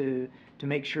can to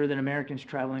make sure that Americans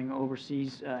traveling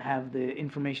overseas have the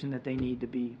information that they need to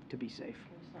be safe.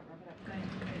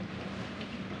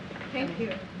 Thank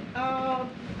you.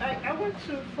 I want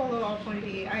to follow up on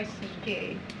the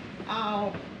ICJ.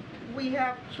 We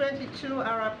have 22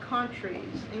 Arab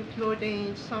countries,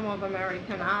 including some of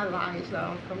American allies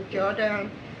from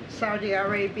Jordan, Saudi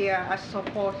Arabia, are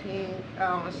supporting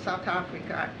South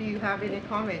Africa. Do you have any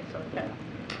comments on that?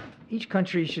 Each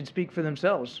country should speak for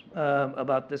themselves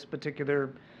about this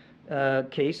particular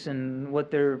case and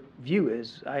what their view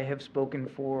is. I have spoken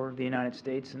for the United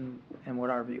States and what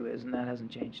our view is, and that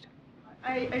hasn't changed.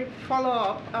 I follow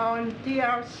up on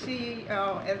DRC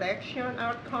election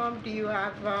outcome. Do you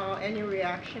have any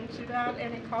reaction to that?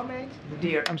 Any comments?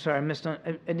 I'm sorry,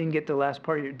 I didn't get the last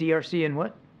part of your DRC and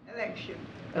what? Election.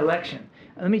 Election.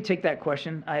 Let me take that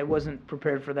question. I wasn't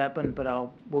prepared for that, but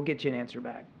we'll get you an answer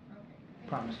back.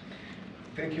 Promise.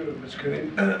 Thank you, Ms.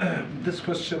 Karim. This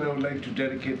question I would like to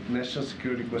dedicate, national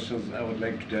security questions, I would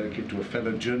like to dedicate to a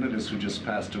fellow journalist who just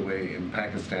passed away in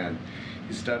Pakistan.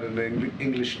 He started an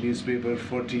English newspaper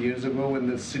 40 years ago when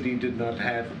the city did not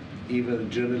have even a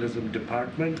journalism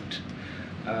department,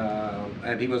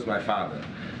 and he was my father.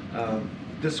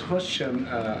 This question,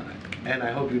 and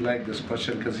I hope you like this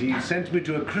question, because he sent me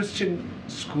to a Christian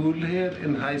school here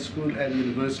in high school and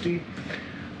university.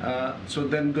 So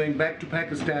then going back to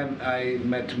Pakistan, I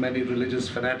met many religious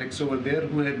fanatics over there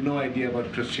who had no idea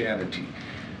about Christianity.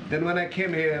 Then when I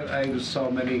came here, I saw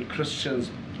many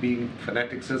Christians being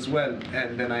fanatics as well.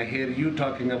 And then I hear you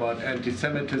talking about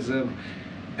anti-Semitism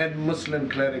and Muslim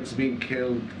clerics being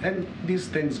killed and these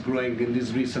things growing in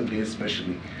these recent days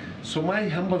especially. So my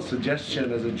humble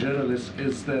suggestion as a journalist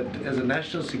is that as a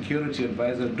national security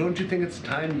advisor, don't you think it's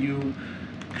time you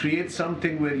create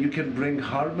something where you can bring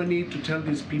harmony to tell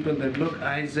these people that look,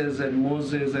 Isis and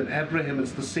Moses and Abraham,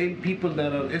 it's the same people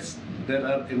that are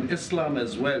in Islam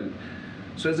as well.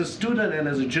 So as a student and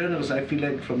as a journalist, I feel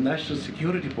like from national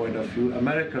security point of view,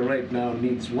 America right now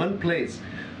needs one place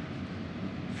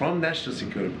from national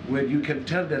security where you can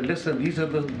tell that, listen,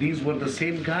 these were the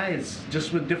same guys,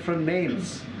 just with different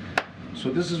names.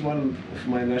 So this is one of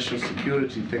my national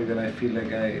security thing that I feel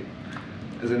like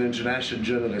as an international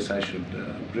journalist, I should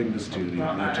bring this to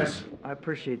your notice. I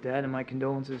appreciate that, and my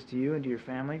condolences to you and to your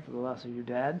family for the loss of your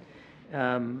dad.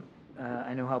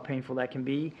 I know how painful that can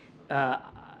be.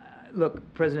 Look,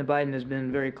 President Biden has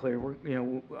been very clear.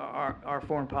 Our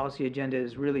foreign policy agenda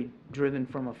is really driven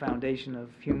from a foundation of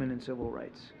human and civil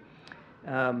rights,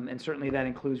 and certainly that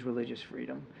includes religious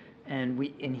freedom. And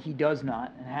he does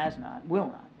not, and has not, will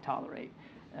not tolerate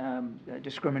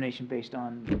discrimination based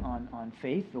on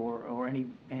faith or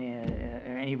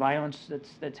any violence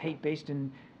that's hate-based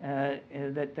and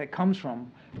that comes from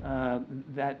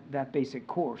that basic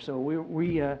core. So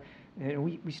we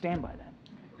stand by that.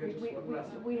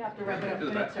 We have to wrap it up. Go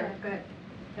ahead, sir. Go ahead.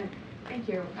 Thank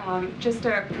you. Just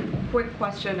a quick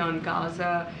question on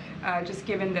Gaza. Just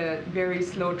given the very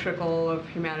slow trickle of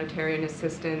humanitarian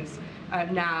assistance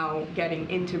now getting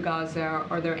into Gaza,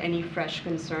 are there any fresh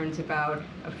concerns about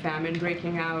a famine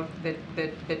breaking out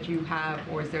that you have,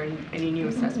 or is there any new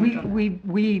assessment?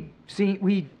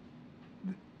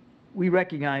 We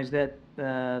recognize that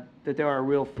there are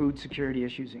real food security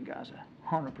issues in Gaza,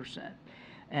 100%.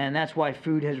 And that's why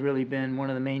food has really been one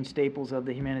of the main staples of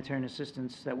the humanitarian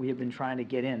assistance that we have been trying to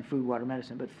get in, food, water,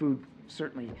 medicine, but food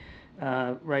certainly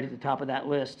right at the top of that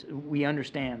list. We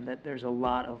understand that there's a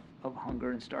lot of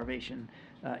hunger and starvation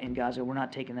in Gaza. We're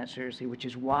not taking that seriously, which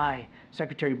is why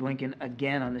Secretary Blinken,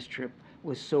 again on this trip,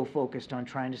 was so focused on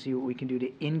trying to see what we can do to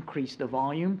increase the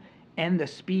volume and the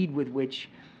speed with which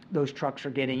those trucks are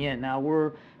getting in. Now,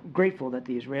 we're grateful that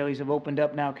the Israelis have opened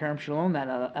up now Kerem Shalom. That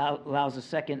allows a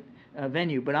second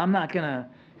venue, but I'm not gonna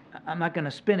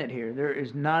spin it here. There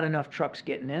is not enough trucks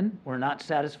getting in. We're not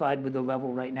satisfied with the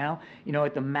level right now.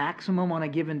 At the maximum on a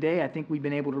given day, I think we've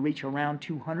been able to reach around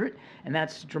 200, and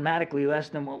that's dramatically less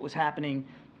than what was happening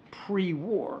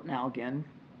pre-war. Now again,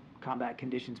 combat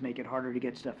conditions make it harder to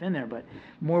get stuff in there, but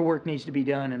more work needs to be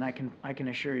done, and I can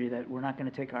assure you that we're not going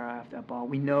to take our eye off that ball.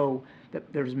 We know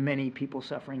that there's many people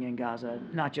suffering in Gaza,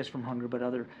 not just from hunger, but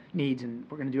other needs, and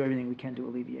we're going to do everything we can to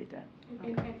alleviate that.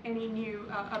 Any new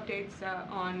updates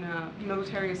on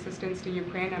military assistance to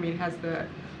Ukraine? I mean, has the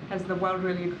well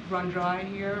really run dry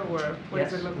here, or what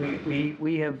does it look like?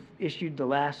 We have issued the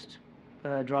last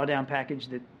drawdown package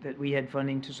that we had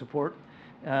funding to support,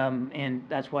 and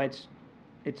that's why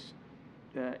it's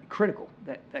critical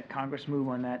that Congress move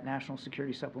on that national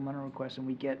security supplemental request and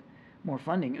we get more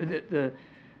funding.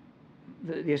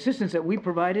 The assistance that we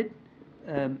provided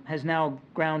has now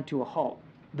ground to a halt.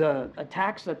 The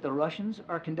attacks that the Russians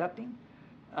are conducting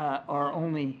are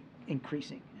only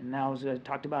increasing. And now, as I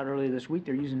talked about earlier this week,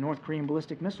 they're using North Korean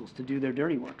ballistic missiles to do their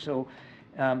dirty work. So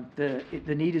the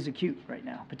need is acute right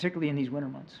now, particularly in these winter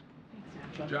months.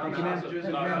 John, the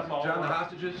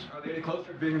hostages, are they any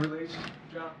closer to being released?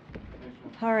 John?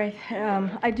 All right.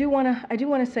 I do want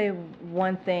to say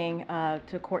one thing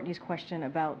to Courtney's question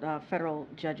about federal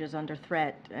judges under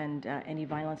threat and any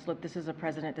violence. Look, this is a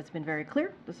president that's been very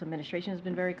clear. This administration has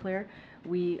been very clear.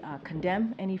 We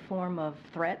condemn any form of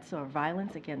threats or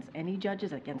violence against any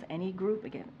judges, against any group,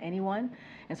 against anyone.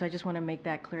 And so I just want to make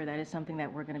that clear. That is something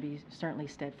that we're going to be certainly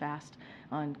steadfast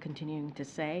on continuing to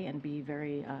say and be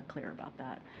very clear about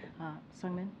that.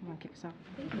 Sungmin, you want to kick us off?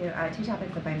 Thank you. Two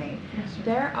topics, if I may.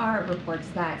 There are reports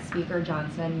that Speaker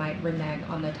Johnson might renege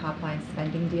on the top-line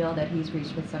spending deal that he's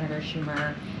reached with Senator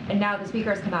Schumer. And now the Speaker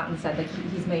has come out and said that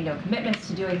he's made no commitments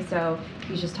to doing so.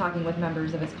 He's just talking with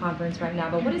members of his conference right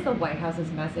now. But what is the White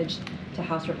House's message to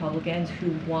House Republicans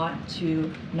who want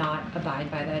to not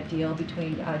abide by that deal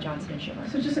between Johnson and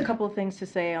Schumer? So just a couple of things to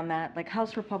say on that. Like,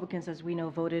 House Republicans, as we know,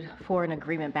 voted for an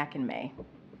agreement back in May.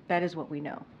 That is what we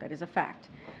know. That is a fact.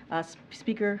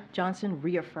 Speaker Johnson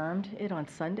reaffirmed it on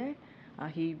Sunday.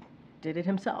 He did it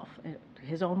himself,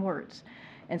 his own words.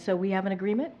 And so we have an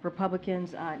agreement.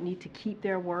 Republicans need to keep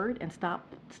their word and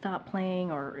stop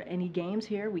playing or any games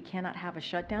here. We cannot have a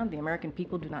shutdown. The American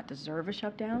people do not deserve a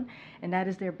shutdown, and that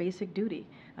is their basic duty,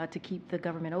 to keep the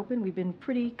government open. We've been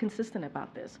pretty consistent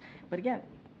about this. But again,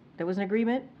 there was an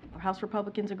agreement House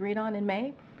Republicans agreed on in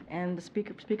May, and the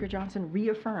Speaker Johnson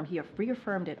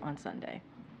reaffirmed it on Sunday.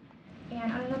 And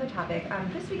on another topic,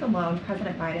 this week alone,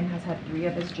 President Biden has had 3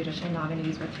 of his judicial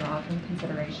nominees withdraw from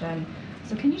consideration.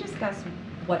 So can you discuss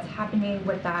what's happening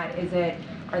with that?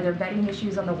 Are there vetting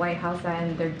issues on the White House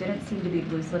end? There didn't seem to be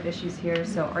blue slip issues here.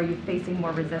 So are you facing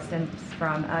more resistance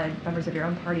from members of your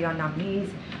own party on nominees?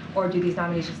 Or do these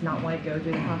nominees just not want to go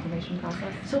through the confirmation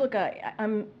process? So look,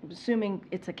 I'm assuming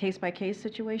it's a case-by-case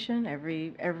situation.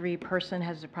 Every person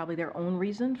has probably their own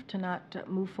reason to not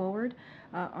move forward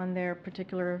on their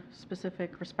particular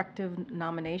specific respective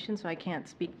nomination. So I can't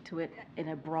speak to it in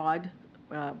a broad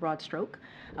stroke,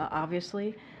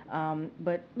 obviously.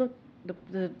 But look,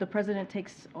 the president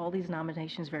takes all these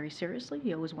nominations very seriously.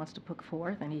 He always wants to put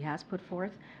forth, and he has put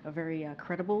forth, a very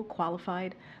credible,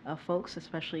 qualified folks,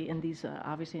 especially in these,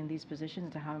 obviously in these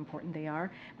positions, to how important they are.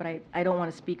 But I don't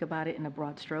want to speak about it in a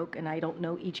broad stroke, and I don't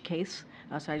know each case,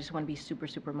 so I just want to be super,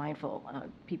 super mindful.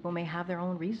 People may have their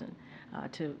own reason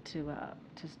to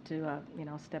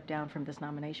step down from this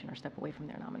nomination or step away from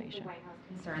their nomination. The White House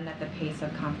concerned that the pace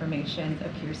of confirmations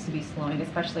appears to be slowing,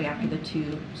 especially after the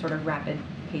 2 sort of rapid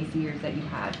pace years that you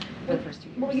had for the first 2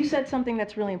 years. Well, you said something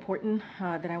that's really important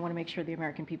that I want to make sure the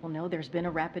American people know. There's been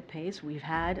a rapid pace. We've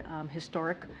had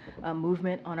historic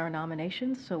movement on our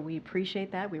nominations, so we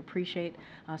appreciate that. We appreciate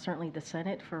certainly the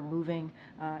Senate for moving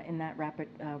in that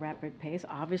rapid pace.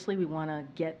 Obviously, we want to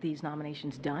get these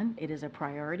nominations done. It is a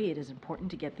priority. It is important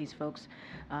to get these folks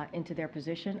into their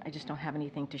position. I just don't have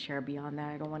anything to share beyond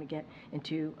that. I don't want to get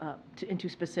into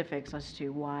specifics as to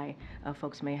why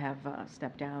folks may have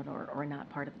stepped down or not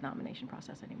part of the nomination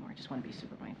process anymore. I just want to be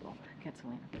super mindful.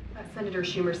 Catalina. Senator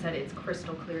Schumer said it's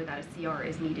crystal clear that a CR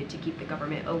is needed to keep the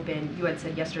government open. You had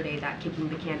said yesterday that kicking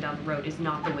the can down the road is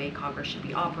not the way Congress should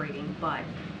be operating, but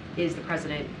is the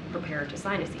president prepared to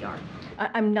sign a CR?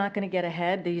 I'm not going to get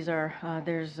ahead.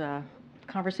 There's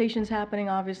conversations happening,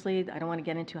 obviously. I don't want to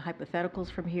get into hypotheticals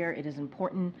from here. It is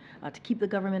important to keep the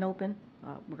government open.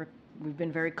 We've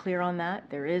been very clear on that.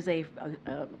 There is a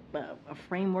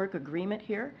framework agreement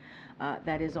here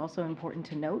that is also important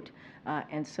to note.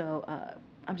 And so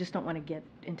I just don't want to get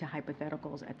into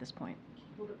hypotheticals at this point.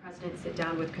 Will the president sit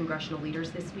down with congressional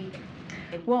leaders this week?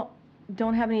 Well,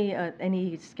 don't have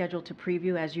any schedule to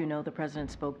preview. As you know, the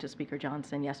president spoke to Speaker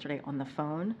Johnson yesterday on the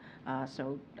phone,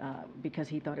 because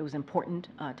he thought it was important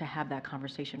to have that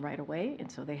conversation right away, and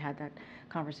so they had that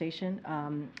conversation.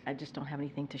 I just don't have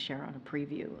anything to share on a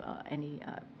preview,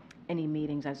 any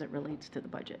meetings as it relates to the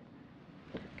budget.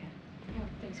 Okay. Yeah,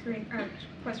 thanks. Great.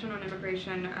 Question on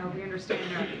immigration. We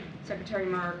understand that Secretary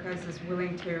Marquez is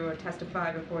willing to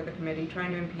testify before the committee,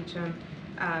 trying to impeach him.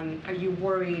 Are you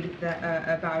worried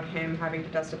about him having to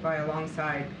testify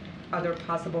alongside other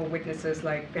possible witnesses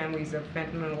like families of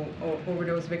fentanyl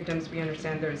overdose victims? We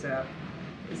understand there's a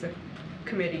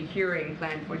committee hearing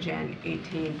planned for Jan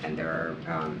 18th, and there are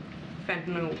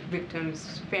fentanyl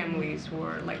victims' families who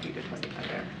are likely to testify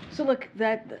there. So look,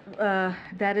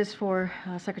 that is for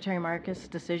Secretary Marquez's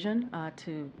decision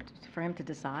for him to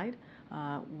decide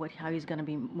how he's going to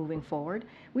be moving forward.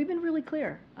 We've been really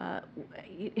clear. I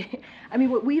mean,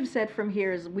 what we've said from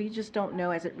here is we just don't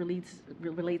know as it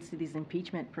relates to these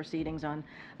impeachment proceedings on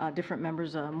different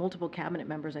members, multiple cabinet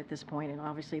members at this point, and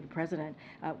obviously the president.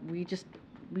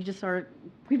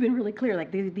 We've been really clear.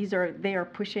 Like they are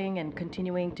pushing and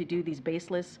continuing to do these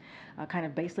baseless kind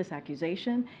of baseless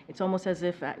accusation. It's almost as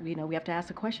if, we have to ask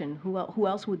the question, who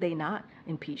else would they not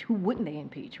impeach? Who wouldn't they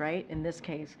impeach, right, in this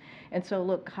case? And so,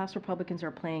 look, House Republicans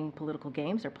are playing political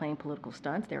games. They're playing political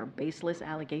stunts. There are baseless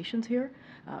allegations here.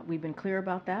 We've been clear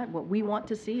about that. What we want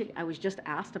to see, I was just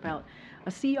asked about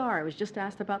a CR. I was just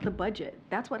asked about the budget.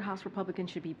 That's what House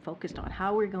Republicans should be focused on.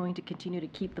 How we're going to continue to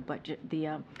keep the budget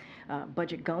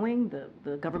going,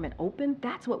 the government open.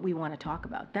 That's what we want to talk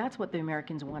about. That's what the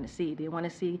Americans want to see. They want to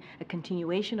see a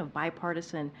continuation of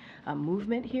bipartisan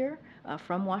movement here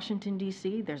from Washington,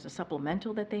 D.C. There's a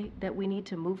supplemental that we need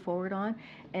to move forward on.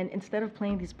 And instead of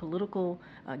playing these political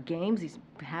games,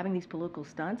 having these political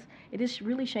stunts, it is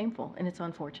really shameful and it's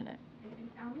unfortunate.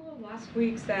 AMLO last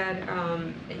week said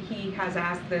he has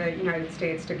asked the United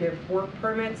States to give work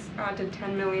permits to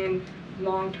 10 million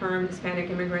long-term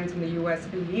Hispanic immigrants in the U.S.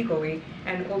 illegally,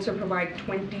 and also provide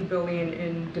 $20 billion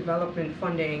in development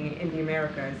funding in the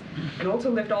Americas, and also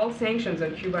lift all sanctions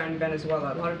on Cuba and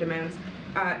Venezuela. A lot of demands.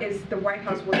 Is the White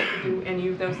House willing to do any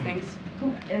of those things?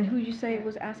 And who you say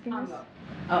was asking us?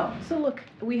 Oh, so look,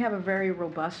 we have a very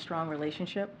robust, strong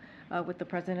relationship with the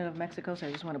President of Mexico, so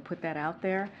I just want to put that out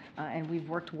there. And we've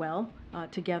worked well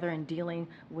together in dealing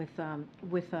with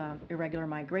irregular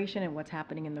migration and what's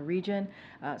happening in the region.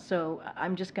 So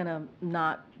I'm just going to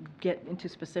not get into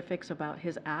specifics about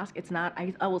his ask. It's not,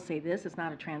 I will say this, it's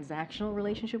not a transactional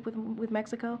relationship with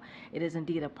Mexico. It is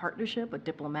indeed a partnership, a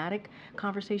diplomatic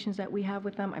conversations that we have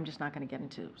with them. I'm just not going to get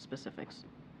into specifics.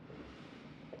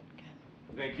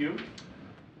 Thank you.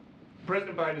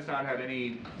 President Biden has not had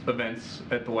any events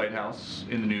at the White House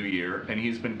in the new year, and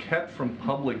he's been kept from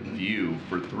public view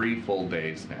for 3 full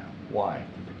days now. Why?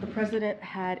 The president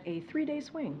had a 3-day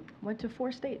swing, went to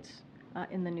 4 states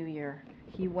in the new year.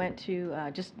 He went to,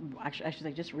 just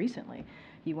recently,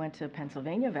 he went to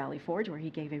Pennsylvania, Valley Forge, where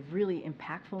he gave a really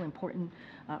impactful, important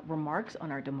remarks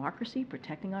on our democracy,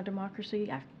 protecting our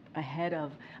democracy,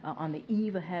 on the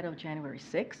eve ahead of January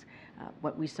 6th.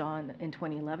 What we saw in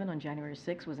 2011 on January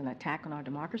 6th was an attack on our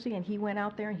democracy, and he went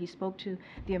out there and he spoke to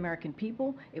the American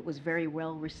people. It was very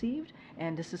well received,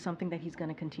 and this is something that he's going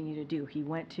to continue to do. He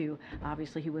went to,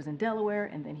 obviously he was in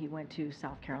Delaware, and then he went to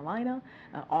South Carolina,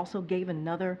 also gave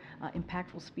another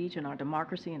impactful speech on our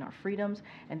democracy and our freedoms,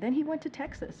 and then he went to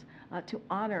Texas to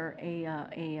honor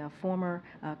a former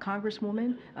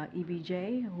Congresswoman,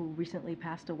 EBJ, who recently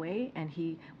passed away, and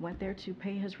he went there to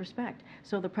pay his respect.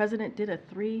 So the president did a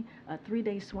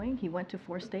three-day swing. He went to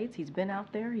 4 states. He's been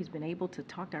out there. He's been able to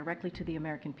talk directly to the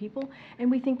American people, and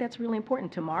we think that's really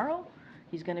important. Tomorrow,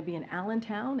 he's going to be in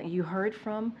Allentown, and you heard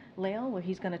from Lael where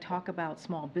he's going to talk about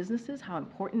small businesses, how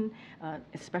important,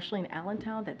 especially in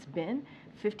Allentown, that's been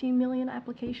 15 million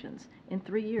applications in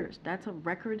 3 years. That's a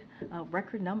record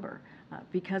number.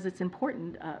 Because it's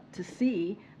important to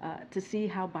see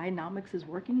how Bidenomics is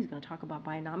working. He's going to talk about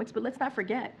Bidenomics, but let's not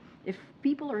forget, if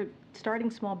people are starting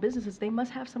small businesses, they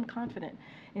must have some confidence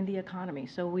in the economy.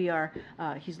 So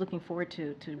he's looking forward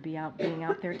to being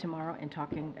out there tomorrow and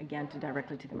talking again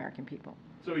directly to the American people.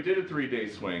 So he did a 3-day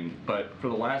swing, but for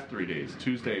the last 3 days,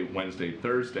 Tuesday, Wednesday,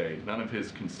 Thursday, none of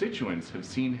his constituents have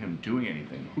seen him doing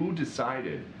anything. Who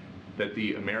decided that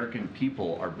the American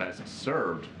people are best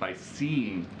served by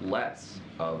seeing less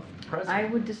of the president? I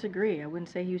would disagree. I wouldn't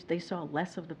say they saw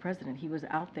less of the president. He was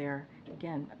out there,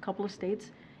 again, a couple of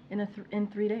states in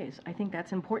 3 days. I think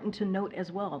that's important to note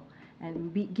as well,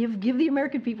 and give the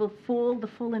American people the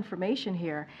full information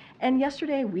here. And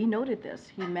yesterday we noted this.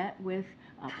 He met with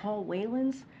Paul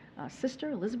Whelan's sister,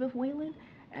 Elizabeth Whelan.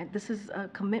 And this is a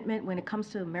commitment when it comes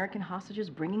to American hostages,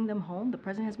 bringing them home. The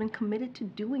president has been committed to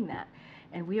doing that.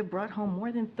 And we have brought home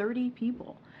more than 30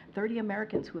 people, 30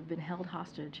 Americans who have been held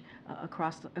hostage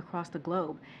across the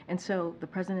globe. And so the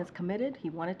president is committed. He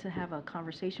wanted to have a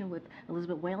conversation with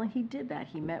Elizabeth Whelan. He did that.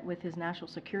 He met with his national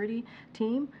security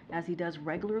team, as he does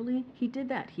regularly. He did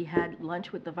that. He had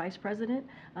lunch with the vice president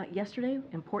yesterday,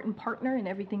 important partner in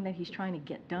everything that he's trying to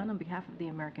get done on behalf of the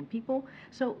American people.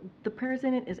 So the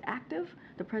president is active.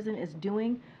 The president is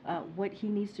doing what he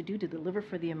needs to do to deliver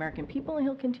for the American people, and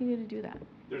he'll continue to do that.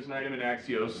 There's an item in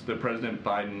Axios that President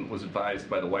Biden was advised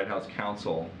by the White House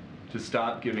counsel to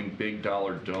stop giving big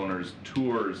dollar donors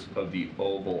tours of the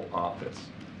Oval Office.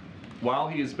 While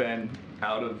he has been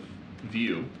out of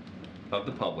view of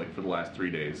the public for the last 3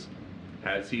 days,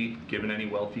 has he given any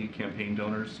wealthy campaign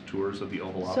donors tours of the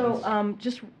Oval Office? So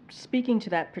just speaking to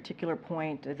that particular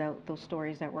point, those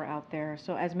stories that were out there,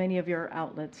 so as many of your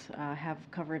outlets have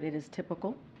covered, it is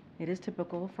typical. It is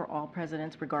typical for all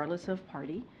presidents, regardless of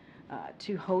party,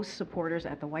 to host supporters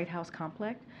at the White House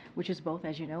complex, which is both,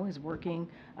 as you know, his working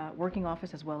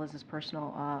office as well as his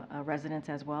personal residence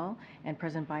as well. And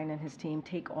President Biden and his team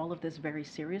take all of this very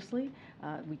seriously.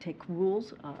 We take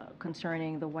rules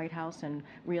concerning the White House and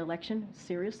re-election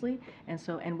seriously,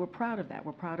 and we're proud of that.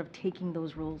 We're proud of taking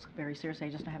those rules very seriously. I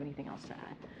just don't have anything else to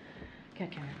add. Okay,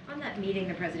 Karen. On that meeting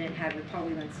the president had with Paul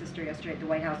Whelan's sister yesterday at the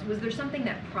White House, was there something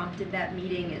that prompted that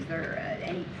meeting? Is there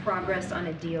any progress on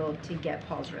a deal to get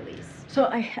Paul's release? So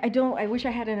I wish I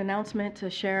had an announcement to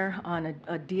share on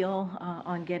a deal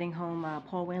on getting home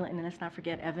Paul Whelan, and let's not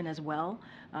forget Evan as well.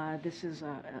 This is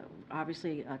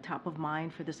obviously top of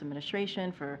mind for this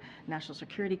administration, for National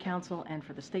Security Council, and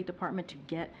for the State Department to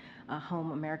get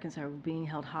home Americans that are being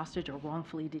held hostage or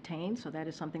wrongfully detained. So that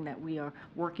is something that we are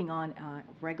working on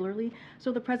regularly.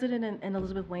 So the President and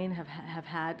Elizabeth Wayne have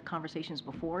had conversations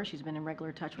before. She's been in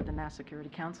regular touch with the National Security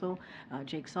Council,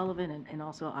 Jake Sullivan, and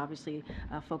also obviously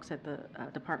folks at the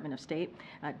Department of State.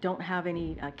 Don't have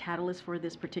any catalyst for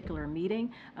this particular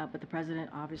meeting, but the President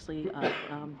obviously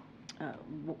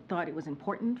thought it was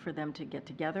important for them to get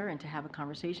together and to have a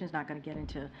conversation. He's not going to get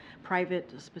into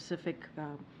private, specific,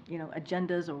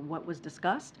 agendas or what was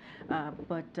discussed.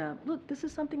 But look, this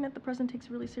is something that the President takes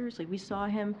really seriously. We saw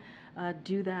him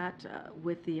do that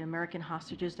with the American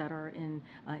hostages that are in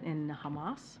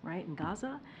Hamas, right, in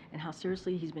Gaza, and how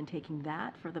seriously he's been taking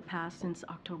that for the past since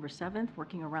October 7th,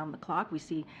 working around the clock. We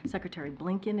see Secretary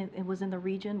Blinken was in the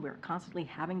region. We're constantly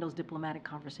having those diplomatic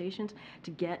conversations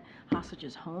to get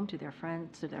hostages home to their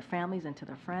friends, to their families, and to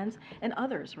their friends, and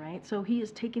others, right? So he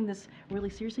is taking this really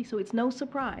seriously. So it's no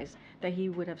surprise that he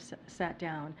would have sat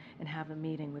down and have a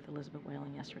meeting with Elizabeth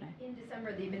Whelan yesterday. In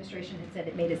December, the administration had said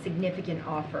it made a significant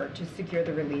offer to secure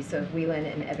the release of Whelan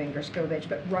and Evan Gershkovich,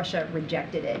 but Russia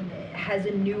rejected it. Has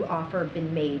a new offer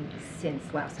been made since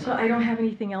last month? So I don't have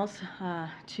anything else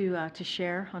to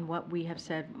share on what we have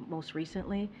said most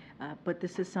recently, but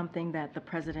this is something that the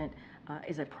President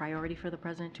is a priority for the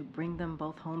President to bring them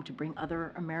both home, to bring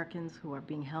other Americans who are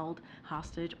being held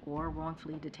hostage or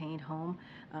wrongfully detained home.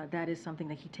 That is something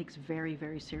that he takes very,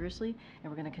 very seriously,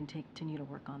 and we're going to continue to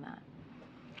work on that.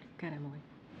 Go ahead, Emily.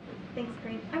 Thanks,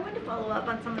 Green. I wanted to follow up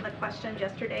on some of the questions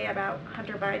yesterday about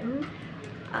Hunter Biden.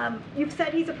 You've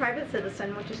said he's a private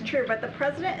citizen, which is true, but the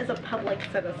president is a public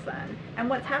citizen. And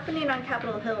what's happening on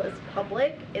Capitol Hill is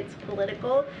public, it's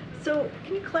political. So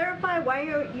can you clarify why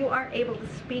you aren't able to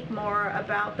speak more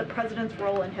about the president's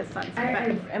role in his son's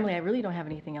defense? Emily, I really don't have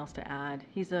anything else to add.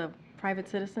 He's a private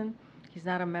citizen. He's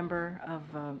not a member of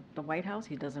the White House.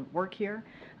 He doesn't work here.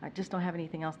 I just don't have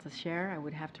anything else to share. I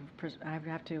would have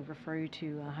to refer you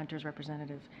to Hunter's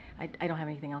representative. I don't have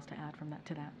anything else to add from that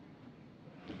to that.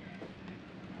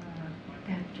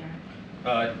 Go ahead,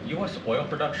 Jared. U.S. oil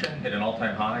production hit an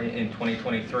all-time high in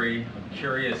 2023. I'm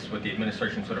curious what the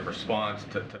administration's sort of response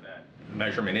to that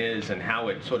measurement is and how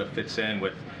it sort of fits in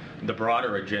with the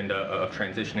broader agenda of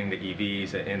transitioning the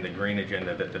EVs and the green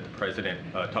agenda that the president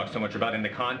talks so much about in the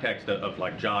context of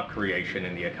like job creation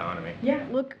in the economy. Yeah,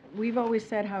 look, we've always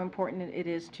said how important it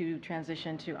is to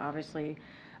transition to obviously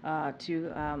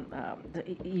to the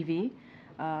EV.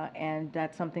 And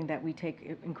that's something that we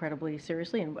take incredibly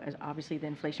seriously. And obviously the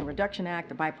Inflation Reduction Act,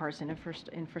 the bipartisan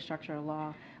infrastructure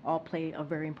law all play a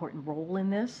very important role in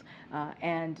this.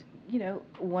 And,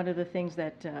 one of the things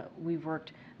that we've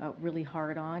worked really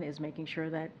hard on is making sure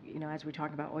that, as we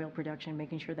talk about oil production,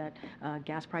 making sure that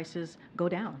gas prices go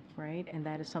down, right? And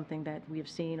that is something that we have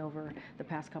seen over the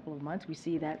past couple of months. We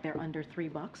see that they're under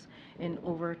 $3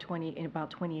 in about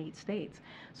 28 states.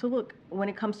 So look, when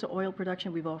it comes to oil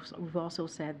production, we've also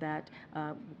said that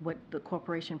what the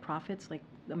corporation profits, like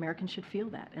Americans should feel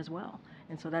that as well.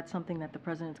 And so that's something that the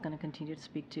president's going to continue to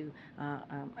speak to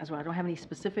as well. I don't have any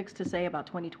specifics to say about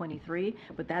 2023,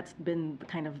 but that's been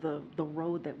kind of the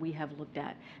road that we have looked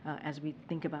at as we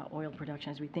think about oil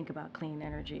production, as we think about clean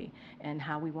energy, and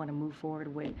how we want to move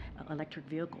forward with electric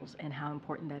vehicles and how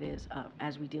important that is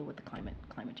as we deal with the climate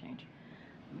change.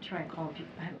 I'm trying to call people.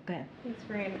 Go ahead. Thanks,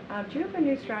 Green. Do you have a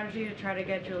new strategy to try to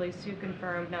get Julie Su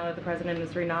confirmed now that the president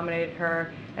has renominated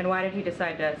her? And why did he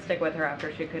decide to stick with her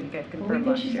after she couldn't get confirmed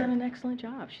We think she's done an excellent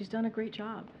job. She's done a great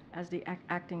job as the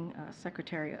acting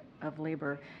Secretary of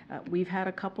Labor. We've had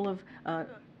a couple of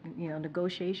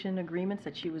negotiation agreements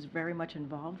that she was very much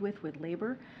involved with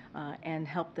labor and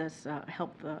helped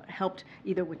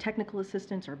either with technical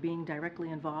assistance or being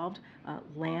directly involved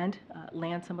land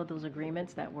some of those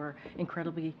agreements that were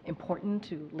incredibly important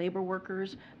to labor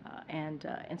workers and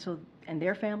so and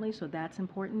their families, so that's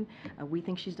important. We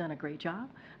think she's done a great job.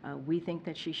 We think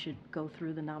that she should go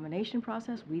through the nomination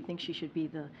process. We think she should be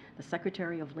the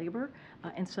Secretary of Labor.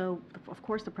 And so, of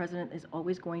course, the President is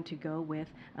always going to go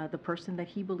with the person that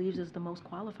he believes is the most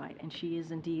qualified, and she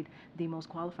is indeed the most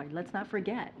qualified. Let's not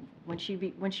forget, when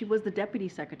she was the Deputy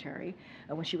Secretary,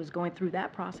 when she was going through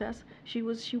that process, she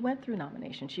went through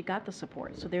nomination. She got the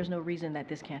support, so there's no reason that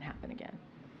this can't happen again.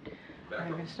 All right,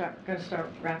 I'm going to start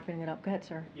wrapping it up. Go ahead,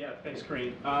 sir. Yeah, thanks,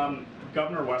 Corinne.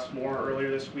 Governor Westmore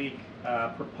earlier this week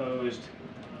proposed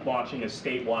launching a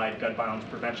statewide gun violence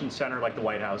prevention center like the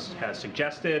White House has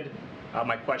suggested.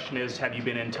 My question is, have you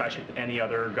been in touch with any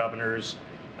other governors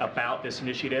about this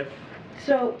initiative?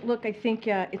 So, look, I think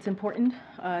it's important.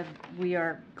 We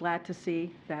are glad to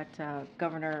see that the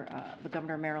Governor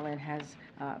of Maryland has,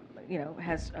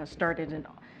 has started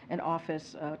an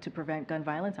office to prevent gun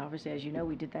violence. Obviously, as you know,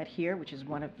 we did that here, which is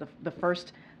one of the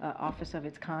first office of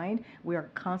its kind. We are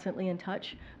constantly in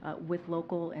touch with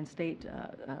local and state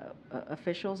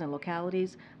officials and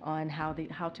localities on how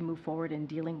to move forward in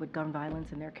dealing with gun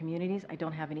violence in their communities. I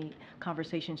don't have any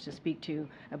conversations to speak to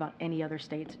about any other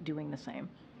states doing the same.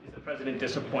 Is the President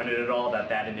disappointed at all that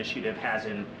that initiative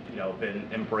hasn't, been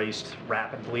embraced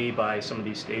rapidly by some of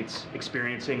these states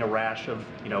experiencing a rash of,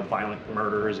 violent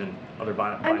murders and other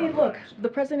violent look, the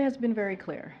President has been very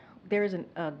clear. There is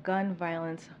a gun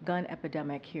violence, gun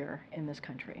epidemic here in this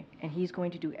country, and he's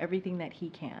going to do everything that he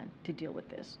can to deal with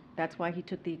this. That's why he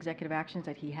took the executive actions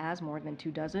that he has, more than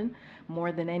 24,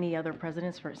 more than any other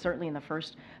presidents, certainly in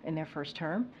their first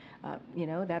term.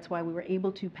 That's why we were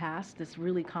able to pass this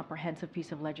really comprehensive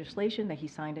piece of legislation that he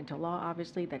signed into law,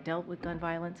 obviously, that dealt with gun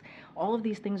violence. All of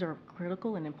these things are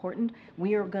critical and important.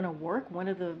 We are going to work. One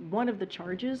of the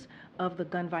charges of the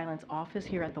gun violence office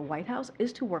here at the White House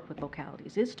is to work with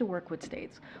localities, is to work with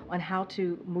states on how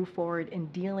to move forward in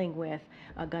dealing with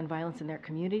gun violence in their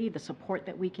community, the support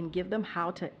that we can give them, how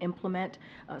to implement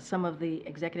some of the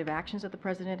executive actions that the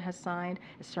President has signed,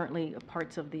 certainly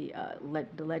parts of the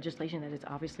legislation that is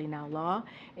obviously now law,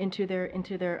 into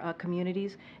their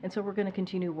communities. And so we're going to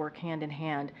continue to work hand in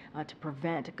hand to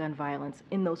prevent gun violence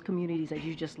in those communities as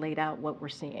you just laid out what we're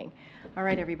seeing. All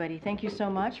right, everybody, thank you so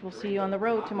much. We'll see you on the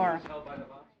road tomorrow.